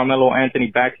see Carmelo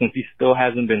Anthony back since he still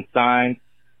hasn't been signed?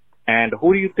 And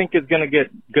who do you think is gonna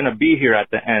be here at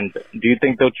the end? Do you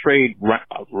think they'll trade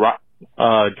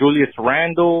Julius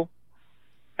Randle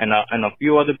and a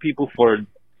few other people for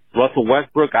Russell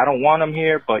Westbrook? I don't want him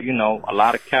here, but you know, a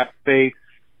lot of cap space.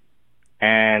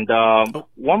 And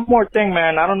one more thing,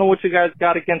 man. I don't know what you guys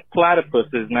got against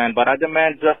platypuses, man, but I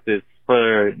demand justice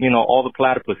for, you know, all the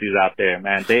platypuses out there,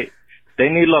 man. They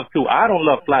need love too. I don't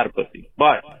love platypuses,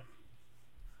 but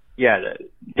yeah,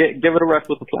 give it a rest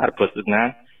with the platypuses,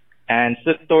 man. And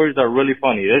shit stories are really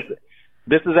funny.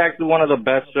 This is actually one of the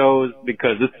best shows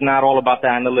because it's not all about the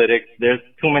analytics. There's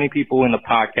too many people in the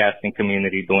podcasting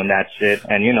community doing that shit,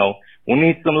 and you know, we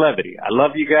need some levity. I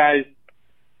love you guys,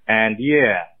 and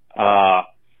yeah.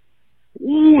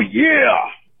 Ooh, yeah.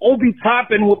 Obi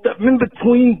Toppin with the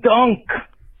in-between dunk.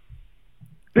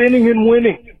 Spinning and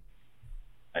winning.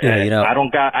 Yeah, you know. I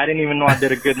didn't even know I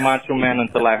did a good Macho Man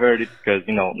until I heard it because,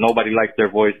 you know, nobody likes their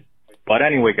voice. But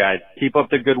anyway, guys, keep up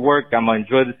the good work. I'm going to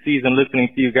enjoy the season listening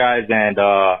to you guys and,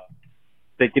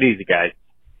 take it easy, guys.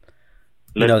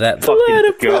 You know, that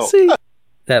go.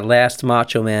 That last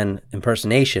Macho Man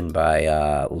impersonation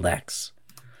by Lex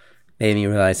made me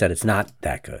realize that it's not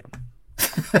that good.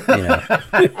 You know,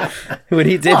 when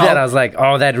he did that, I was like,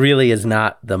 "Oh, that really is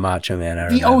not the Macho Man." I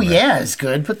remember. The oh yeah is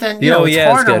good, but then the you know, oh it's yeah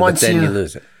is harder good, but once then you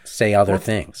lose it. Say other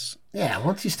things. Yeah,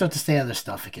 once you start to say other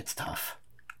stuff, it gets tough.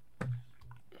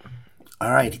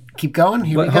 All right, keep going.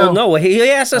 Here we go. Oh no, he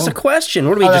asked us a question.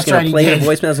 What are we just going to play the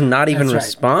voicemails and not even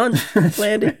respond,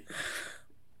 Landy?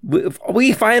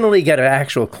 We finally get an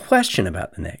actual question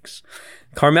about the Knicks.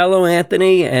 Carmelo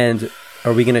Anthony, and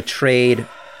are we going to trade?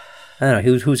 I don't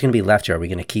know, who's going to be left here? Are we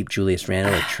going to keep Julius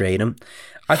Randle or trade him?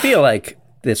 I feel like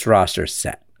this roster is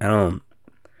set.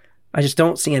 I just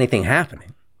don't see anything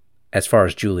happening as far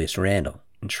as Julius Randle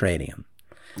and trading him.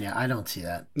 Yeah, I don't see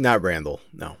that. Not Randle,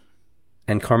 no.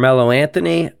 And Carmelo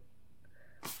Anthony,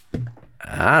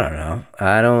 I don't know.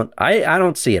 I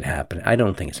don't see it happening. I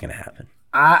don't think it's going to happen.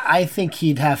 I think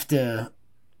he'd have to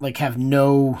have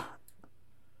no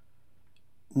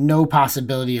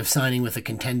possibility of signing with a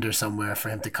contender somewhere for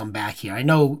him to come back here. I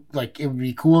know it would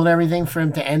be cool and everything for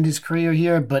him to end his career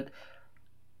here, but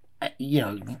you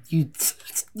know, you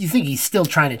think he's still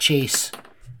trying to chase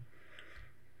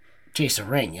a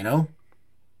ring, you know?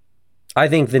 I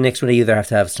think the Knicks would either have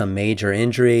to have some major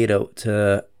injury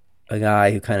to a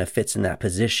guy who kind of fits in that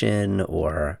position,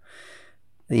 or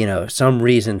you know, some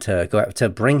reason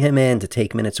to bring him in to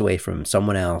take minutes away from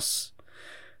someone else.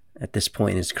 At this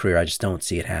point in his career, I just don't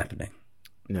see it happening.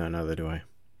 No, neither do I.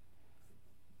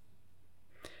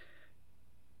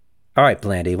 All right,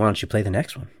 Blandy, why don't you play the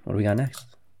next one? What do we got next?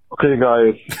 Okay,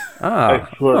 guys. I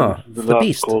swear this is the the last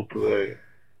beast. call today.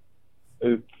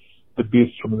 It's the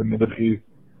beast from the Middle East,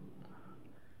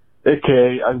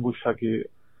 aka Abu Shaki.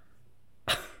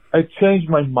 I changed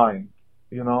my mind,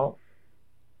 you know?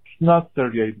 It's not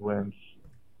 38 wins.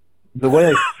 The way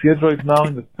I see it right now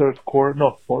in the fourth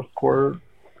quarter,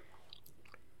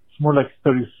 it's more like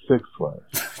 36 wins.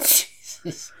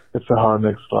 Jesus. It's a hard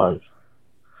next five.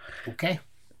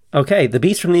 Okay, the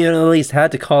Beast from the Middle East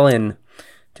had to call in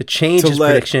to change his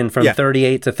prediction from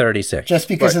 38 to 36. Just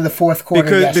because of the fourth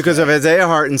quarter. Because of Isaiah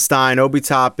Hartenstein, Obi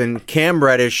Toppin, Cam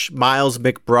Reddish, Miles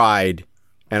McBride,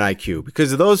 and IQ.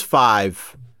 Because of those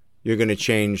five, you're going to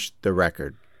change the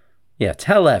record. Yeah,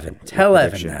 tell Evan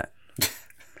that.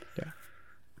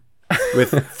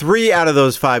 With 3 out of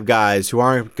those 5 guys who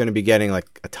aren't going to be getting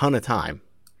like a ton of time.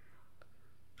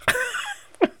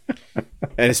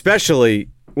 And especially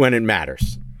when it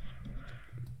matters.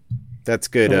 That's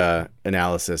good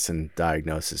analysis and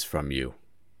diagnosis from you,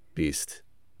 Beast.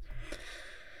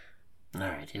 All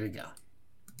right, here we go.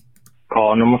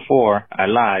 Call number 4. I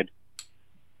lied.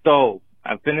 So,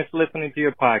 I finished listening to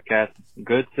your podcast.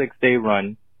 Good 6-day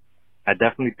run. I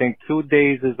definitely think 2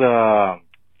 days is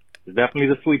definitely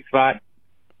the sweet spot.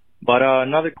 But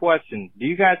another question. Do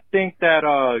you guys think that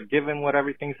given what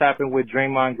everything's happened with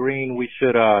Draymond Green, we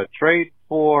should trade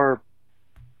for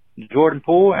Jordan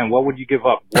Poole? And what would you give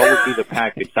up? What would be the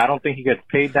package? I don't think he gets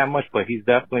paid that much, but he's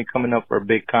definitely coming up for a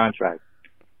big contract.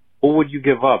 Who would you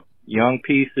give up? Young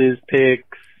pieces,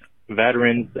 picks,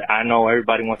 veterans? I know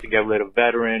everybody wants to get rid of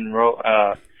veteran,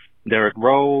 Derrick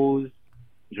Rose,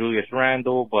 Julius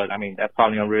Randle, but I mean, that's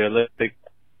probably unrealistic.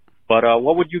 But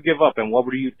what would you give up, and what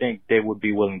would you think they would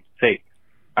be willing to take?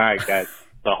 All right, guys,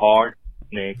 the hard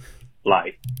Knicks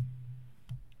life.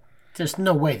 There's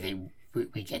no way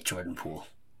we get Jordan Poole.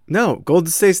 No, Golden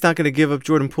State's not going to give up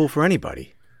Jordan Poole for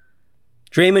anybody.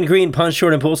 Draymond Green punched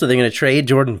Jordan Poole, so they're going to trade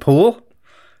Jordan Poole?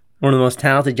 One of the most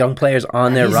talented young players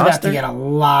on their roster? He's about to get a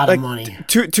lot of money.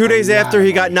 Two days after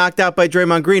he got knocked out by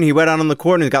Draymond Green, he went out on the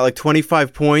court and got like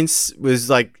 25 points.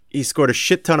 He scored a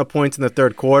shit ton of points in the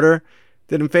third quarter.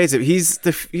 Didn't phase it.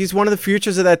 He's one of the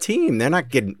futures of that team. They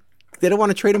don't want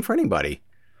to trade him for anybody.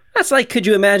 That's like, could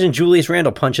you imagine Julius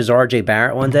Randle punches RJ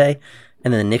Barrett one day,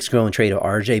 and then the Knicks go and trade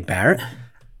RJ Barrett?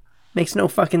 Makes no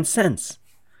fucking sense.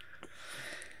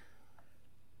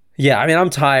 Yeah, I mean, I'm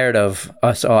tired of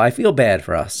us. Oh, I feel bad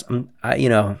for us.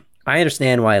 I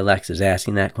understand why Lex is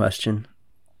asking that question,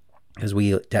 because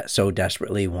we so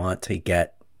desperately want to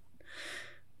get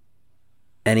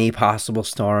any possible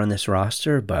star on this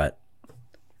roster, but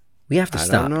we have to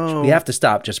stop. We have to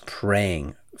stop just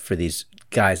praying for these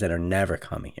guys that are never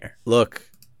coming here. Look,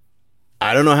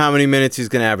 I don't know how many minutes he's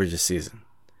going to average this season,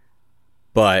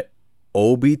 but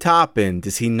Obi Toppin,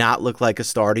 does he not look like a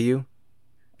star to you?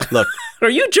 Look. Are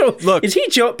you joking? Look. Is he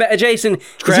joking? Jason,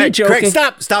 is he joking?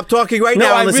 Craig, stop talking right no,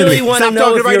 now. I really want to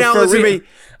know if you're for real.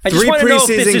 I just want to know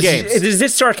if is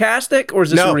this sarcastic or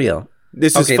is this real?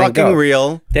 This is fucking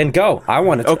real. Then go. I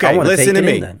want to. Okay, listen to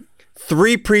me. Then.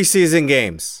 3 preseason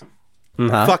games.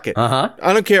 Fuck it. I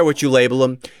don't care what you label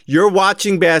them. You're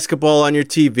watching basketball on your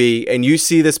TV and you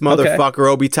see this motherfucker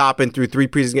Obi Toppin through 3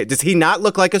 preseason games. Does he not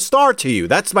look like a star to you?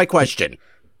 That's my question.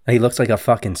 He looks like a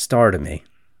fucking star to me.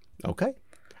 Okay.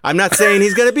 I'm not saying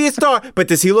he's going to be a star, but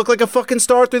does he look like a fucking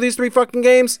star through these 3 fucking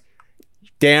games?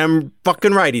 Damn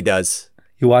fucking right he does.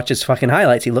 You watch his fucking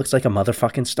highlights, he looks like a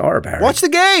motherfucking star, Barry. Watch the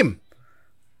game.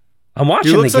 I'm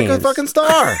watching the game. He looks like a fucking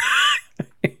star.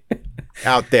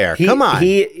 Out there. Come on.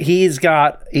 His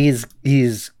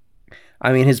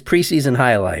preseason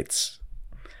highlights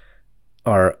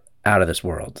are out of this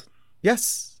world.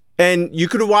 Yes. And you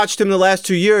could have watched him the last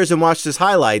 2 years and watched his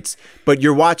highlights, but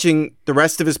you're watching the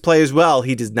rest of his play as well.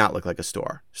 He does not look like a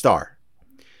star.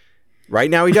 Right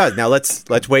now he does. Now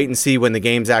let's wait and see when the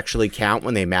games actually count,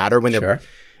 when they matter, when they're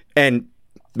and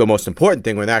the most important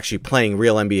thing, when they're actually playing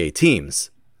real NBA teams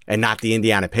and not the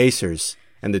Indiana Pacers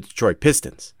and the Detroit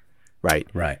Pistons. Right.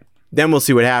 Then we'll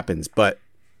see what happens. But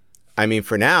I mean,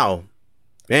 for now,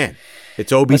 man,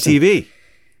 it's OBTV.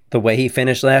 The way he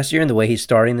finished last year and the way he's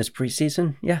starting this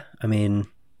preseason, yeah. I mean,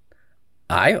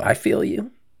 I feel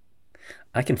you.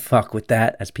 I can fuck with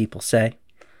that, as people say.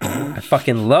 I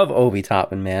fucking love Obi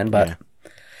Toppin, man. But,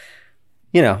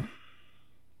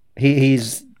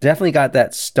 he's definitely got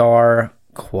that star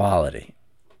quality,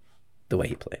 the way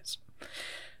he plays.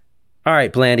 All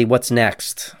right, Blandy, what's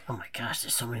next? Oh, my gosh,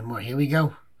 there's so many more. Here we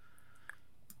go.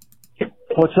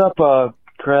 What's up,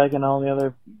 Craig and all the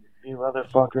other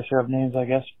fuckers who have names, I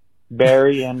guess?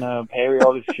 Barry and Perry,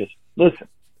 all this shit. Listen,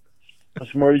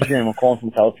 it's Murder Jim. I'm calling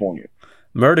from California.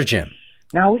 Murder Jim.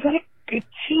 Now, it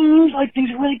seems like things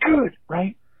are really good,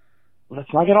 right?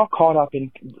 Let's not get all caught up in,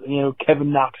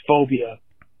 Kevin Knox phobia.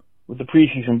 with the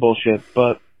preseason bullshit,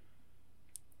 but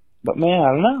man,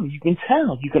 I don't know. You can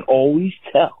tell. You can always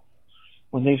tell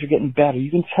when things are getting better. You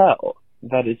can tell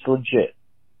that it's legit.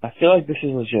 I feel like this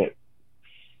is legit.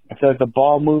 I feel like the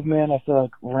ball movement, I feel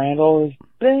like Randall has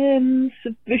been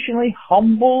sufficiently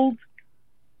humbled.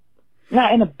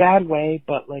 Not in a bad way,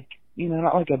 but like, you know,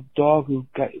 not like a dog who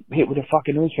got hit with a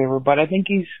fucking newspaper, but I think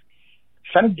he's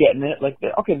kind of getting it. Like,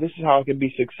 okay, this is how I can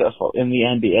be successful in the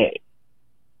NBA.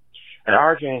 And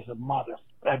RJ is a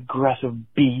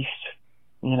aggressive beast,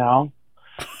 you know?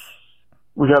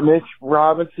 We got Mitch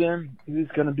Robinson, who's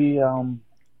going to be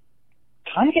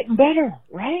kind of getting better,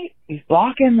 right? He's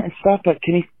blocking and stuff, but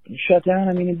can he shut down?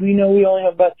 I mean, we know we only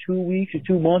have about 2 weeks or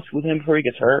 2 months with him before he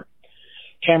gets hurt.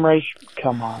 Cam Reddish,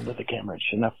 come on with the Cam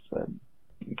Reddish. Enough.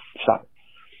 Stop.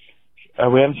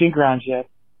 We haven't seen Grimes yet.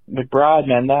 McBride,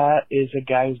 man, that is a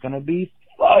guy who's going to be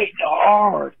fighting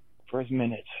hard for his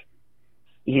minutes.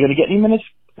 Is he going to get any minutes?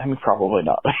 I mean, probably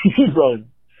not.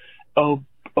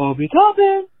 Obi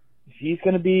Toppin, he's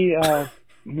going to be,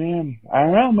 man, I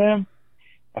don't know, man.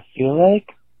 I feel like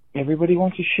everybody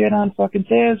wants to shit on fucking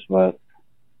Taz, but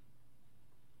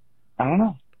I don't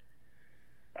know.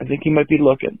 I think he might be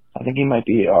looking. I think he might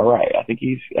be all right. I think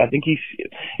he's not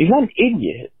an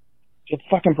idiot. He's a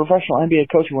fucking professional NBA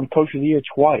coach who won Coach of the Year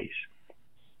twice.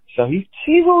 So he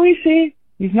sees what we see.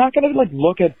 He's not going to like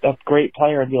look at a great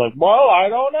player and be like, well, I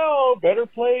don't know, better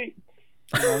play.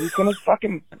 You know, he's going to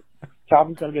fucking,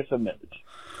 Toppin's going to get some minutes.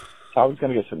 Toppin's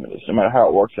going to get some minutes, no matter how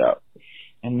it works out.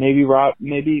 And maybe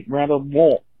Randall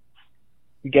won't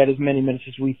get as many minutes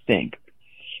as we think.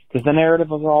 Because the narrative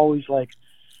is always like,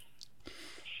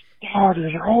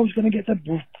 starters are always going to get the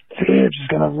Tibbs is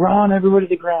going to run everybody to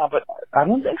the ground. But I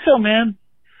don't think so, man.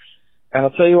 And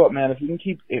I'll tell you what, man, if you can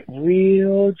keep it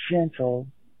real gentle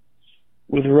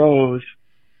with Rose,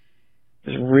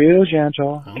 just real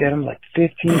gentle, get him like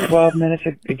 15, 12 minutes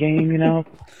a game, you know,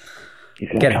 he's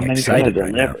going to come in and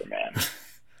deliver, man.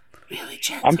 Really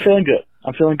gentle. I'm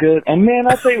feeling good. And man,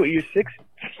 I'll tell you what, you're 6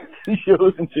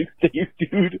 shows in 6 days,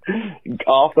 dude.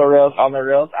 Off the rails, on the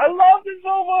rails. I love this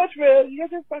so much, man. You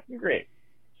guys are fucking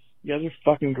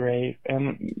great.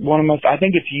 And one of my, I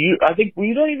think it's you. I think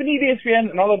we don't even need ESPN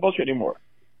and all that bullshit anymore.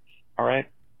 All right?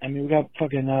 I mean, we got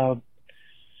fucking,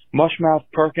 Mushmouth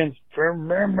Perkins.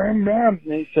 And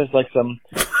he says like some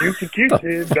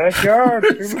cutesy backyard.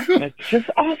 And it's just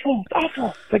awful.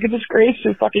 It's like a disgrace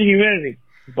to fucking humanity.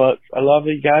 But I love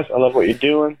you guys. I love what you're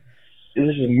doing.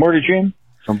 This is Murder Jim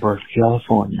from Berkeley,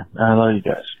 California. I love you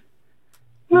guys.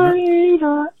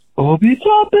 Obi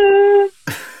Toppin.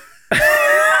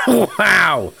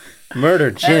 Wow. Murder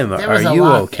Jim, are you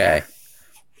okay?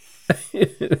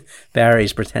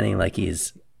 Barry's pretending like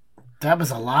he's... That was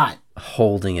a lot.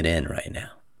 Holding it in right now.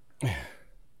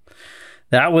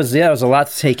 That was a lot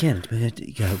to take in.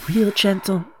 You got real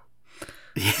gentle.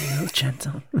 Real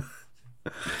gentle.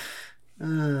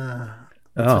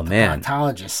 Oh, man. The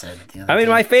proctologist said. I mean,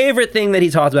 my favorite thing that he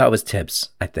talked about was Tibbs,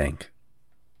 I think.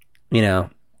 You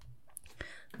know,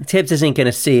 Tibbs isn't going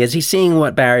to see. Is he seeing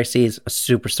what Barry sees? A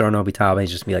superstar in Obi Toppin.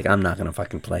 He's just be like, I'm not going to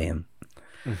fucking play him.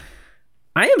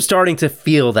 I am starting to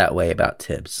feel that way about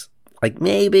Tibbs. Like,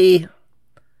 maybe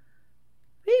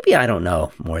I don't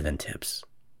know more than Tibbs.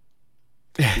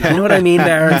 You know what I mean,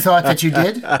 Barry? You thought that you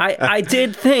did? I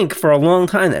did think for a long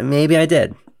time that maybe I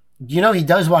did. You know, he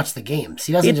does watch the games.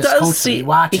 He doesn't just coach them, he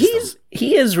watches them.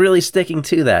 He is really sticking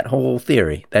to that whole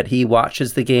theory that he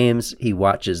watches the games, he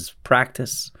watches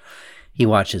practice, he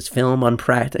watches film on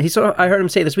practice. I heard him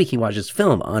say this week he watches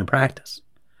film on practice.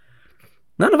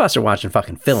 None of us are watching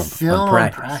fucking film on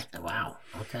practice. Wow.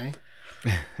 Okay.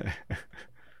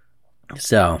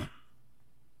 So,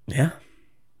 yeah.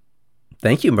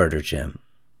 Thank you, Murder Jim.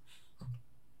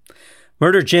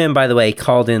 Murder Jim, by the way,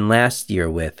 called in last year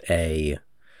with a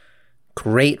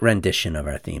great rendition of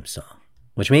our theme song,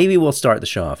 which maybe we'll start the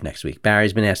show off next week.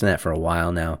 Barry's been asking that for a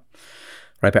while now.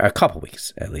 Right, a couple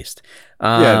weeks at least.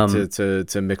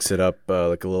 To mix it up,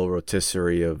 like a little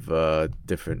rotisserie of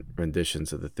different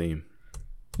renditions of the theme.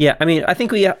 Yeah, I mean, I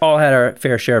think we all had our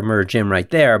fair share of Murder Jim right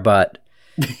there, but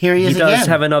here he does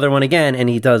have another one again, and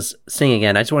he does sing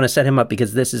again. I just want to set him up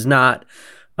because this is not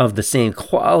of the same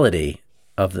quality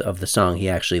of the song he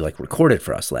actually like recorded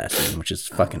for us last season, which is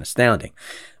fucking astounding.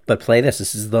 But play this.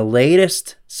 This is the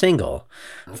latest single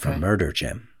from Murder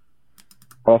Jim.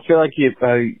 Well, I feel like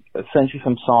I sent you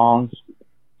some songs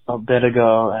a bit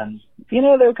ago, and you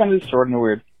know they were kind of distorted and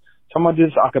weird. So I'm gonna do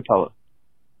this a cappella.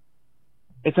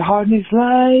 It's a hard next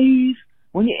life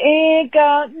when you ain't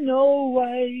got no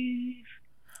wife.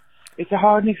 It's a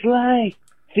hard next life,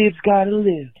 Fib's gotta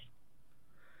live.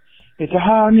 It's a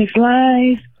hard next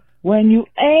life When you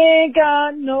ain't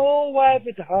got no wife,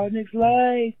 it's a hard next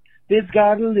life. It's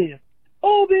gotta live.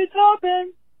 Obi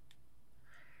Toppin.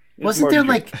 Wasn't there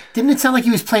didn't it sound like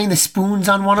he was playing the spoons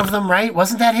on one of them, right?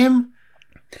 Wasn't that him?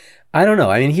 I don't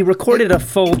know. I mean, he recorded a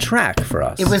full track for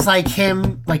us. It was like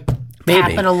him, Maybe.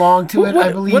 tapping along to it,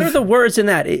 I believe. What are the words in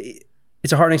that?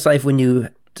 It's a hard next life when you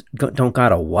don't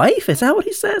got a wife? Is that what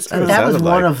he says? I don't know. That was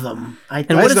one of them. And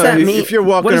what does that mean? If you're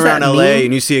walking around LA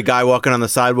and you see a guy walking on the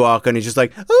sidewalk and he's just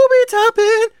like, Obi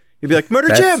Toppin, you'd be like,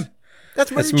 Murder Jim.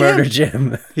 That's Murder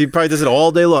Jim. He probably does it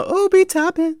all day long. Obi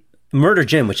Toppin. Murder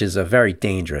Jim, which is a very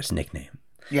dangerous nickname.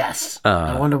 Yes.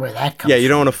 I wonder where that comes from. Yeah, you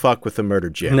don't want to fuck with the Murder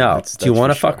Jim. No. That's Do you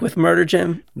want to for sure. fuck with Murder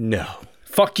Jim? No.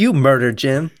 Fuck you, Murder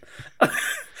Jim.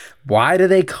 Why do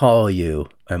they call you,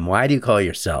 and why do you call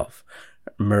yourself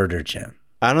Murder Jim?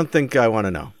 I don't think I want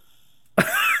to know.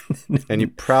 And you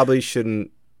probably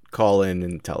shouldn't call in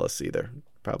and tell us either.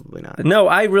 Probably not. No,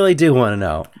 I really do want to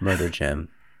know, Murder Jim.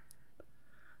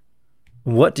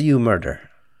 What do you murder?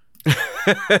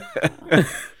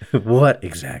 What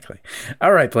exactly?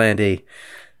 All right, Blandy.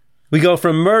 We go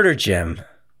from Murder Jim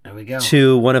There we go.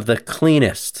 to one of the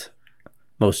cleanest,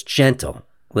 most gentle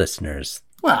listeners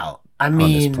Well, I on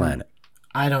mean, this planet.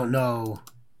 I don't know.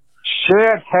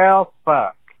 Shit, hell,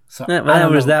 fuck. So Yeah, I well,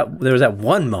 don't know. there was that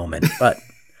one moment, but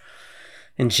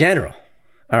in general. All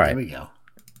There right. we go.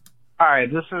 Hi,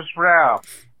 this is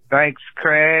Ralph. Thanks,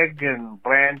 Craig and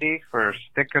Blandy, for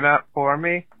sticking up for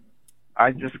me.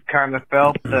 I just kind of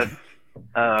felt that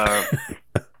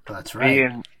That's right.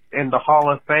 being in the Hall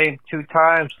of Fame 2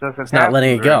 times doesn't not happen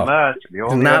letting it very go. much. The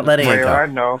He's only not other letting it player go. I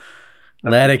know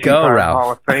Let it go, two-time Ralph.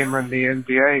 Hall of Famer in the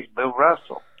NBA is Bill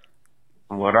Russell.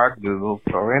 From what I Googled.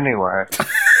 So anyway.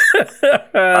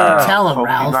 Tell him, hope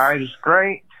Ralph. your night is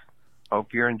great.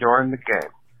 Hope you're enjoying the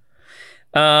game.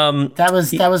 That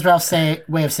was Ralph's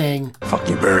way of saying, Fuck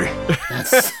you, Barry.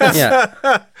 that's,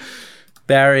 Yeah.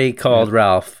 Barry called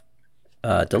Ralph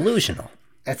delusional.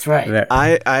 that's right.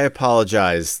 I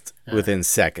apologized within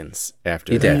seconds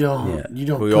after You that. did. You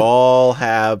don't We put, all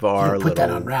have you our don't put that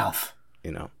little, on Ralph.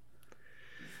 you know.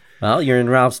 Well, you're in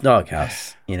Ralph's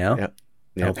doghouse, you know? Yep.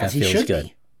 I hope that As he feels should good.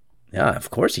 be. Yeah, of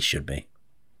course he should be.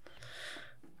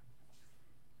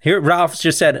 Here, Ralph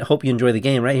just said, hope you enjoy the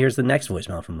game, right? Here's the next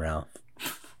voicemail from Ralph.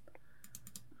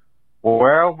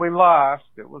 Well, we lost.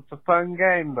 It was a fun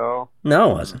game, though.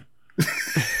 No, it wasn't.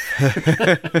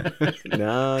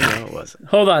 No, it wasn't.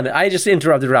 Hold on. I just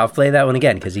interrupted Ralph. Play that one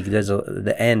again because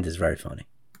the end is very funny.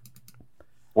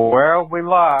 Well, we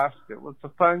lost. It was a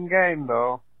fun game,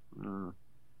 though.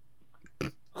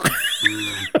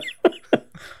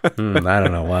 I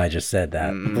don't know why I just said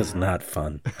that. It was not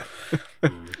fun. All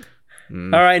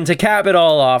right, and to cap it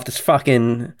all off, this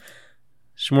fucking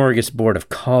smorgasbord of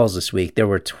calls this week, there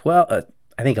were 12,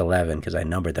 I think 11, because I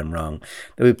numbered them wrong,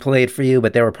 that we played for you,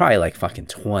 but there were probably like fucking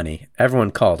 20.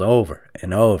 Everyone called over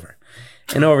and over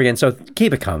and over again, so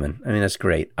keep it coming. I mean, that's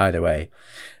great either way.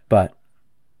 But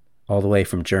all the way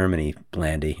from Germany,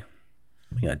 Blandy,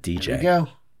 we got DJ. There we go.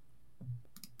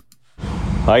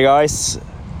 Hi guys,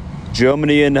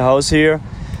 Germany in the house here.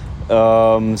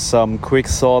 Some quick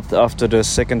thought after the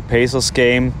second Pacers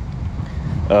game.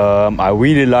 I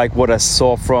really like what I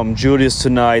saw from Julius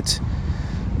tonight.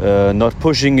 Not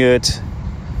pushing it,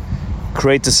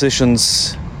 great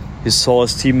decisions. He saw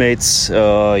his teammates.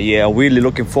 Really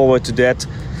looking forward to that.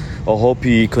 I hope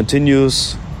he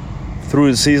continues through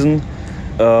the season.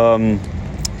 A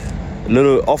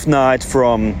little off night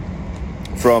from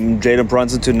Jalen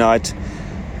Brunson tonight.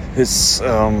 His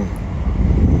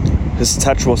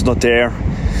touch was not there.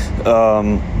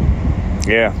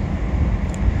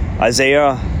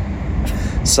 Isaiah,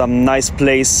 some nice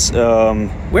plays.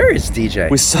 Where is DJ?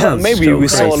 We saw a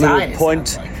little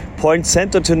point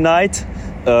center tonight.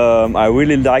 I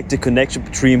really liked the connection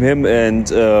between him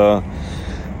and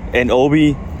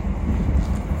Obi.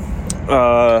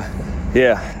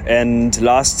 And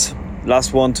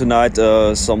last one tonight.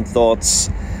 Some thoughts.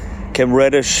 Cam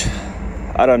Reddish.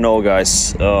 I don't know,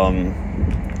 guys.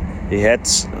 He had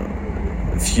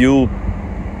a few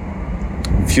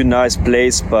nice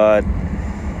plays, but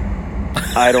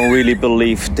I don't really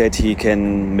believe that he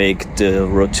can make the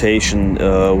rotation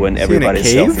when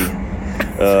everybody's healthy.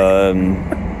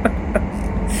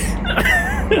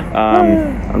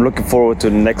 I'm looking forward to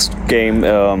the next game,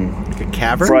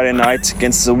 Friday night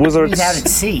against the Wizards. He's out at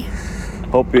sea.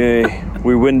 Hope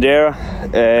we win there.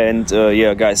 And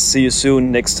guys, see you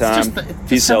soon next time.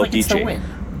 Peace out, DJ.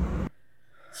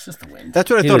 It's just a win. That's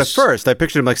what I thought at first. I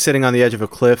pictured him like sitting on the edge of a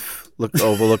cliff,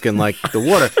 overlooking like the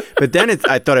water. But then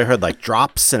I thought I heard like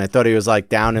drops, and I thought he was like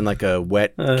down in like a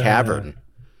wet cavern.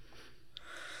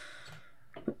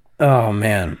 Oh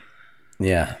man,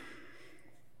 Yeah.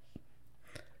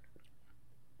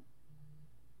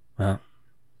 Well,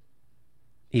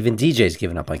 even DJ's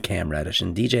given up on Cam Reddish,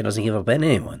 and DJ doesn't give up on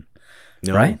anyone,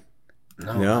 right?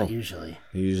 No, not usually.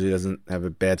 He usually doesn't have a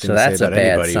bad thing So to say that's a about bad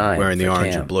anybody sign wearing the for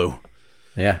orange Cam. and blue.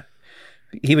 Yeah.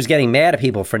 He was getting mad at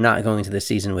people for not going to the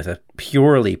season with a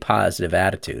purely positive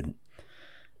attitude.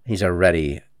 He's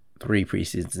already 3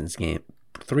 preseason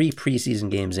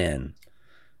games in,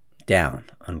 down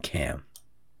on Cam.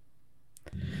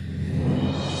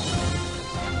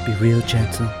 Be real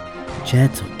gentle.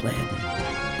 Gentle, Blandy.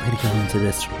 Way to go into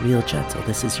this real gentle.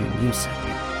 This is your news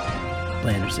segment.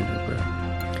 Blander's in her room.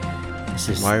 This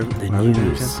is Why the are we doing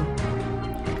news.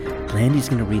 Blandy's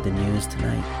going to read the news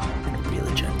tonight in a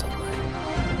really gentle way.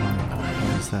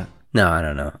 What is that? No, I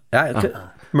don't know.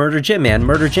 Murder Jim, man.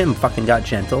 Murder Jim fucking got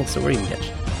gentle, so we're going to get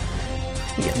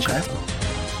gentle.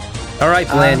 All right,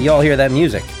 Blandy, you all hear that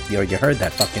music. You heard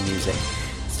that fucking music.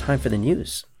 It's time for the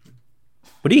news.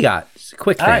 What do you got? It's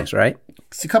quick things, right?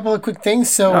 It's a couple of quick things.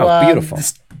 So, beautiful.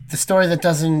 The story that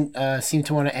doesn't seem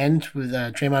to want to end with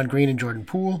Draymond Green and Jordan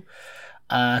Poole.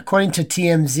 According to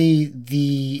TMZ,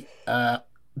 the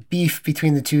beef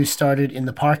between the two started in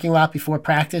the parking lot before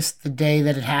practice the day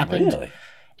that it happened. Really?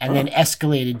 And then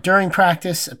escalated during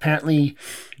practice. Apparently,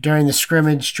 during the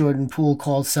scrimmage, Jordan Poole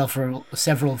called several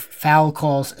foul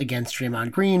calls against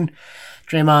Draymond Green.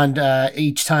 Draymond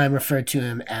each time referred to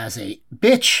him as a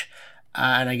bitch.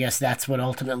 And I guess that's what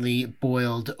ultimately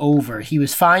boiled over. He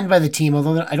was fined by the team,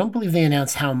 although I don't believe they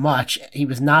announced how much. He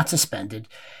was not suspended.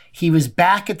 He was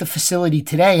back at the facility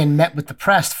today and met with the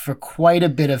press for quite a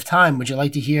bit of time. Would you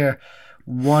like to hear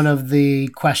one of the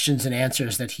questions and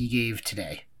answers that he gave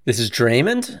today? This is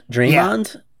Draymond? Yeah.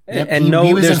 Yep, And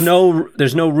there's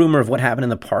no rumor of what happened in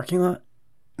the parking lot?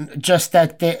 Just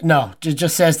that it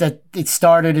just says that it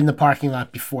started in the parking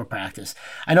lot before practice.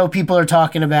 I know people are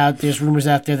talking about, there's rumors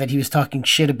out there that he was talking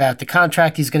shit about the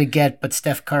contract he's going to get, but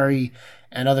Steph Curry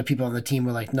and other people on the team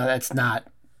were like, no, that's not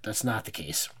the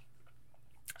case.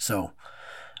 So,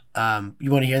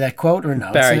 you want to hear that quote or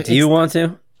no? Barry, do you want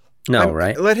to? No,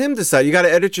 right? Let him decide. You got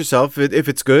to edit yourself. If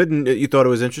it's good and you thought it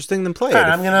was interesting, then play it. All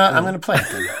right, I'm gonna play it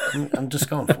then. I'm just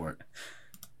going for it.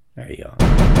 There you go.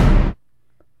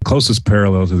 Closest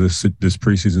parallel to this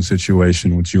preseason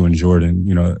situation with you and Jordan,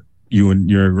 you and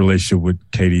your relationship with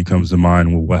KD comes to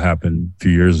mind with what happened a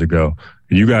few years ago.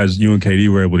 And you and KD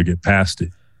were able to get past it.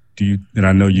 And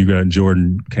I know you got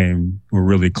Jordan were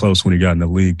really close when he got in the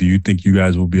league. Do you think you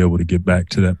guys will be able to get back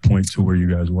to that point to where you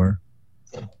guys were?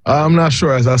 I'm not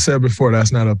sure. As I said before,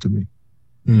 that's not up to me.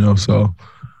 Nor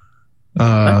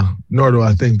do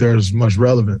I think there's much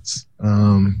relevance.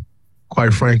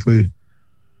 Quite frankly,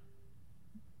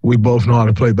 we both know how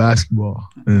to play basketball,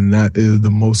 and that is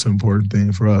the most important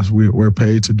thing for us. We're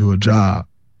paid to do a job,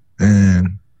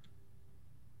 and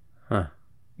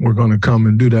we're going to come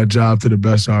and do that job to the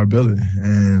best of our ability.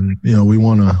 And, we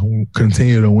want to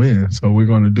continue to win, so we're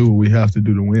going to do what we have to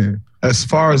do to win. As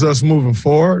far as us moving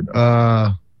forward,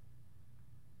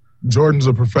 Jordan's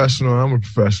a professional, I'm a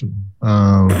professional.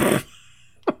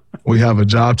 We have a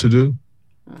job to do.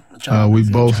 We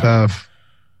both have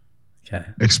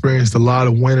experienced a lot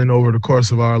of winning over the course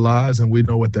of our lives, and we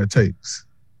know what that takes.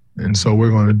 And so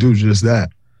we're going to do just that,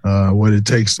 what it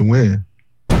takes to win.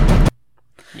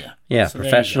 Yeah, So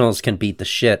professionals can beat the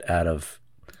shit out of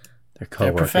their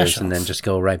coworkers and then just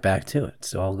go right back to it.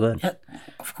 It's all good. Yeah,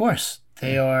 of course.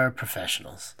 They are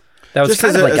professionals. That was Just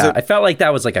kind as of a- like as a- I felt like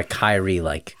that was like a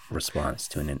Kyrie-like response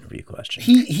to an interview question.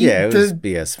 it was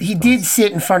BS. He did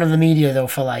sit in front of the media though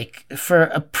for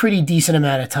a pretty decent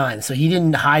amount of time, so he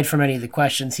didn't hide from any of the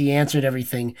questions. He answered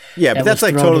everything. Yeah, but that's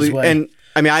was like thrown his totally. way. And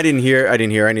I mean, I didn't hear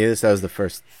any of this. That was the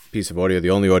first piece of audio, the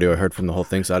only audio I heard from the whole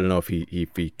thing. So I don't know if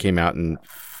he came out and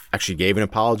actually gave an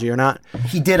apology or not.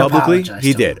 He did publicly. apologize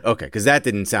He to did. Okay, because that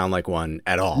didn't sound like one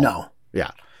at all. No.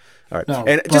 Yeah. All right. No,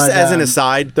 And just but, as an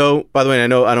aside, though, by the way, I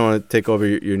know I don't want to take over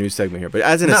your news segment here, but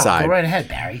as an aside, go right ahead,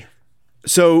 Barry.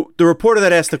 so the reporter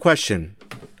that asked the question,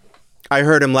 I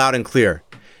heard him loud and clear.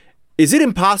 Is it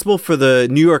impossible for the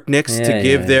New York Knicks to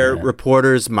give their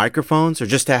reporters microphones, or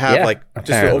just to have just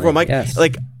an overall mic? yes.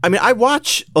 Like, I mean, I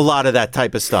watch a lot of that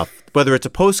type of stuff, whether it's a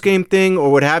post game thing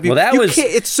or what have you. Well, that You was can't-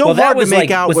 it's so well, that hard to was make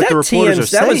like- out was what that the reporters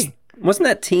are that saying. Wasn't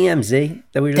that TMZ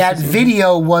that we were just That listening to?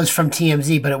 video was from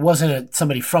TMZ, but it wasn't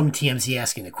somebody from TMZ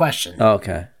asking the question. Oh,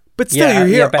 okay. But still,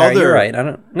 you hear Barry, other you're right. I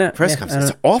don't no, press yeah, conferences.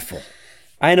 I It's awful.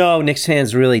 I know Knicks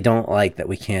fans really don't like that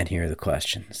we can't hear the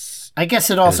questions. I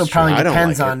guess it also That is true. probably I don't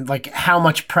depends like on like how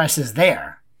much press is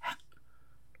there.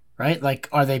 right? Like,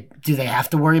 do they have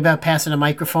to worry about passing a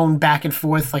microphone back and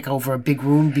forth like over a big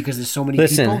room because there's so many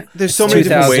people? There's so many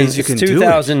different ways you can do it.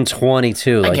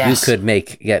 2022, like you could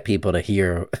get people to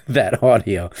hear that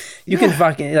audio. You can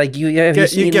fucking like you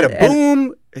get a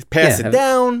boom, pass it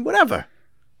down, whatever.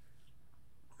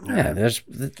 Yeah, there's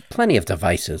plenty of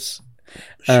devices.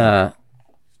 Sure.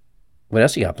 What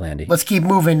else you got, Blandy? Let's keep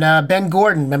moving. Ben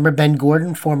Gordon, remember Ben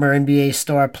Gordon, former NBA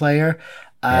star player,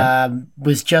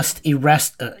 was just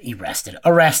arrested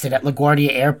at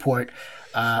LaGuardia Airport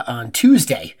on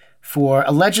Tuesday for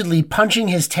allegedly punching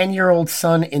his 10-year-old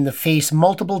son in the face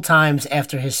multiple times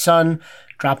after his son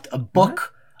dropped a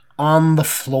book on the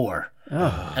floor.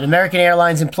 Oh. An American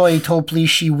Airlines employee told police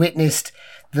she witnessed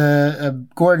the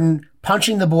Gordon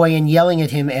punching the boy and yelling at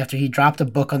him after he dropped a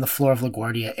book on the floor of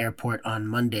LaGuardia Airport on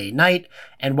Monday night.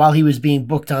 And while he was being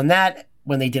booked on that,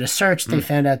 when they did a search, they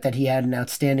found out that he had an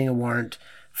outstanding warrant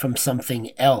from something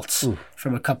else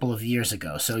from a couple of years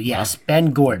ago. So yes,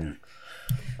 Ben Gordon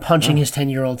punching his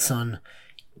 10-year-old son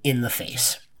in the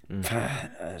face.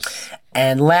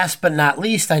 And last but not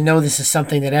least, I know this is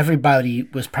something that everybody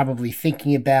was probably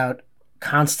thinking about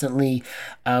constantly.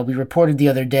 We reported the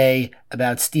other day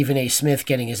about Stephen A. Smith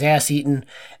getting his ass eaten.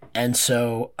 And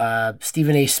so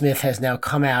Stephen A. Smith has now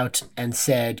come out and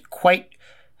said quite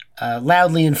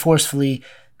loudly and forcefully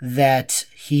that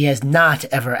he has not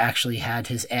ever actually had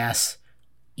his ass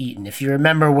eaten. If you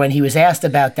remember when he was asked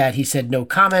about that, he said no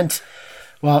comment.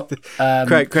 Well,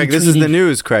 Craig, this is the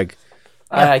news, Craig.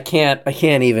 I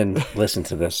can't even listen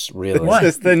to this, really. What?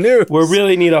 It's the news. We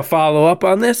really need a follow-up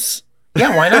on this?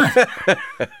 Yeah, why not?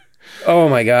 Oh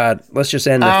my God! Let's just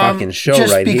end the fucking show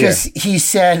right here. Just because he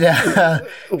said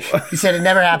it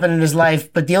never happened in his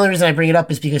life. But the only reason I bring it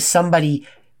up is because somebody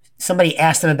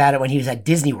asked him about it when he was at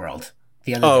Disney World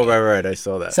the other day. Right. I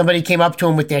saw that. Somebody came up to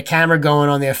him with their camera going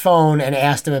on their phone and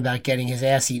asked him about getting his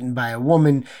ass eaten by a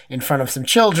woman in front of some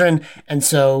children. And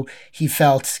so he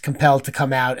felt compelled to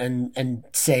come out and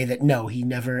say that no, he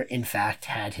never in fact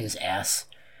had his ass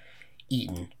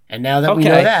eaten. And now that we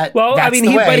know that, well, that's I mean,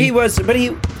 the way.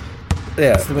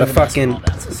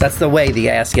 That's the way the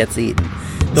ass gets eaten.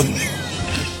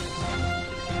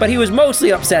 But he was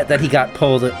mostly upset that he got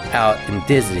pulled out in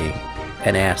Disney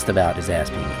and asked about his ass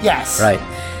being eaten. Yes. Right.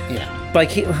 Yeah.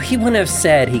 Like he wouldn't have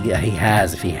said he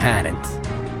has if he hadn't.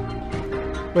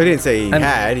 Well, he didn't say he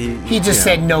had. He just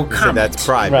said no comment. Said that's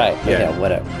private. Right. Yeah.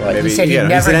 Whatever. Maybe, he said he'd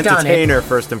never he's an done it. entertainer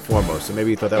first and foremost, so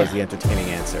maybe he thought that was the entertaining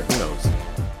answer. Who knows?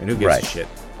 And who gives a shit?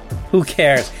 Who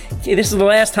cares? This is the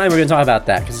last time we're going to talk about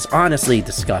that because it's honestly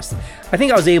disgusting. I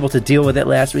think I was able to deal with it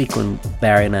last week when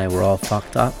Barry and I were all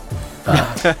fucked up.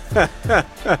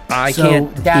 I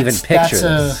can't even picture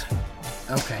this.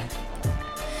 Okay.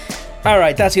 All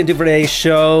right, that's going to do for today's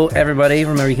show, everybody.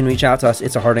 Remember, you can reach out to us.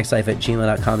 It's a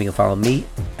hardknickslife@gmail.com. You can follow me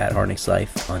at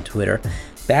hardknickslife on Twitter.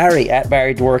 Barry at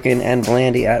Barry Dworkin and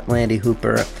Blandy at Blandy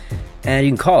Hooper. And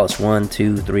you can call us 1,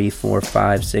 2, 3, 4,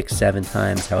 5, 6, 7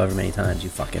 times, however many times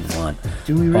you fucking want.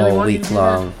 Do we really all want week you to do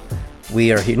long.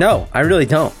 We are here. No, I really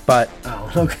don't. But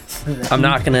okay. I'm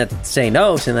not going to say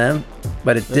no to them.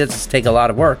 But it does take a lot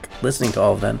of work listening to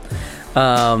all of them.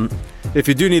 If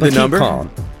you do need the number,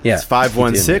 it's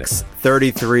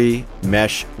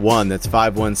 516-33-MESH-1. That's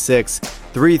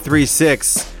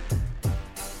 516-336.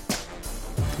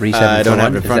 I don't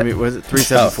have it in front of me. Was it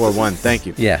 3741? Thank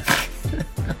you. Yeah.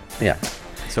 Yeah.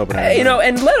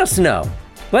 And let us know.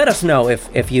 Let us know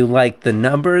if you like the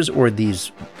numbers or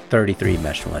these 33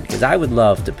 mesh one, because I would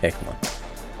love to pick one.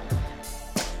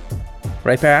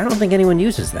 Right, Barry? I don't think anyone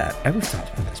uses that. We've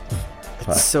talked about this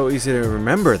before. It's so easy to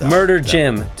remember, though. Murder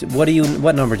Jim.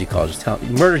 What number do you call? Just tell me.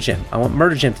 Murder Jim. I want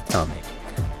Murder Jim to tell me.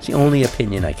 It's the only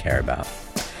opinion I care about.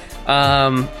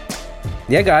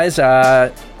 Yeah, guys.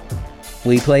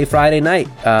 We play Friday night.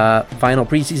 Final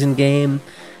preseason game.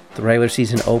 The regular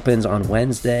season opens on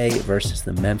Wednesday versus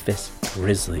the Memphis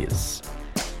Grizzlies.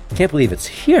 Can't believe it's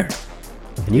here.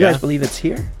 Can you guys believe it's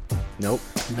here? Nope.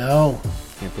 No.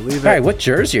 Can't believe it. All right, what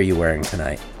jersey are you wearing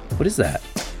tonight? What is that?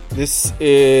 This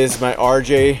is my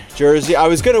RJ jersey. I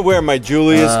was going to wear my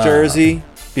Julius jersey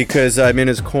because I'm in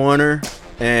his corner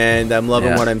and I'm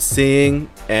loving what I'm seeing.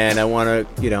 And I want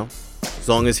to, as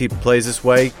long as he plays this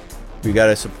way, we got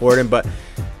to support him. But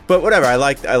whatever, I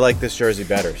like this jersey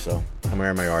better, so I'm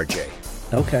wearing my RJ.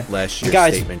 Okay. Last year's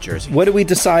guys, statement jersey. What do we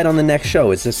decide on the next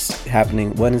show? Is this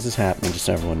happening? When is this happening? Just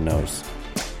so everyone knows.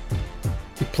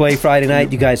 We play Friday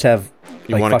night. You guys have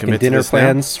fucking dinner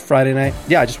plans Friday night?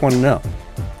 Yeah, I just want to know.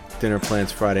 Dinner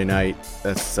plans Friday night.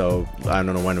 So I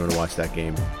don't know when I'm going to watch that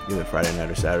game. Either Friday night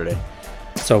or Saturday.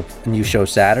 So, and you show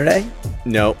Saturday?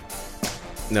 No.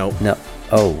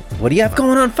 Oh, what do you have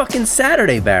going on fucking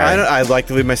Saturday, Barry? I'd like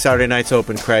to leave my Saturday nights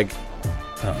open, Craig.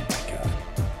 Oh my god.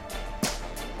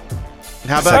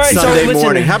 How about Sunday listen,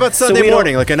 morning? How about so Sunday we don't-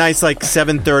 morning? Like a nice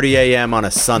 7:30 a.m. on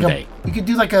a Sunday. You could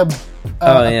do like a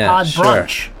yeah, pod sure.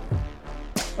 brunch.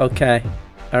 Okay.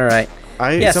 All right.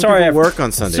 Some sorry. people work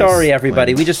on Sundays. Sorry,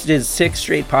 everybody. We just did 6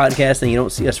 straight podcasts, and you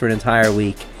don't see us for an entire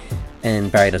week.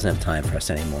 And Barry doesn't have time for us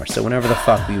anymore. So whenever the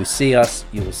fuck you see us,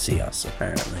 you will see us,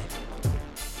 apparently.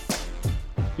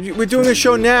 We're doing a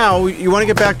show now. You want to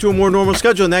get back to a more normal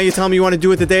schedule. Now you tell me you want to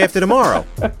do it the day after tomorrow.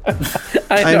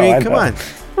 I know, come on.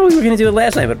 Well, we were going to do it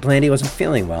last night, but Blandy wasn't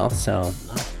feeling well, so...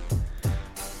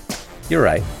 You're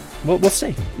right. We'll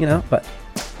see, but...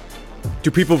 Do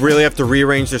people really have to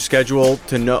rearrange their schedule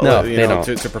to know, No, they don't.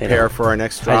 to prepare for our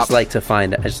next drop? I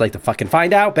just like to fucking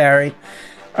find out, Barry.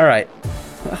 All right.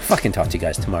 I'll fucking talk to you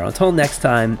guys tomorrow. Until next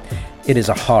time, it is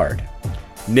a hard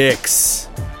Knicks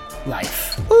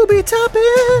life. Obi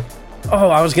Toppin. Oh,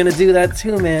 I was gonna do that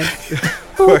too, man.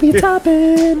 Obi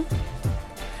Toppin.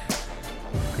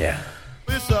 Yeah.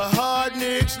 It's a hard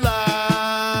Knicks life.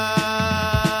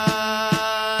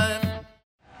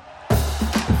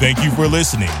 Thank you for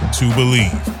listening to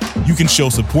Believe. You can show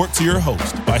support to your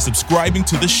host by subscribing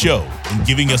to the show and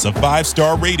giving us a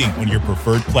 5-star rating on your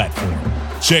preferred platform.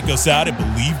 Check us out at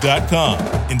Believe.com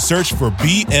and search for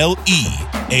BLEAV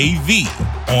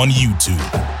on YouTube.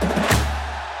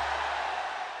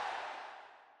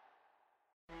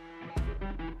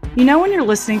 You know when you're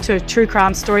listening to a true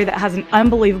crime story that has an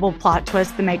unbelievable plot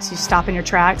twist that makes you stop in your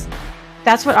tracks?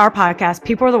 That's what our podcast,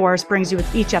 People Are the Worst, brings you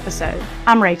with each episode.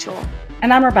 I'm Rachel.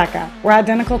 And I'm Rebecca. We're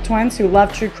identical twins who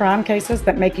love true crime cases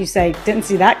that make you say, didn't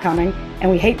see that coming,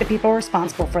 and we hate the people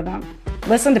responsible for them.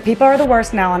 Listen to People Are the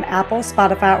Worst now on Apple,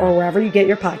 Spotify, or wherever you get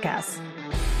your podcasts.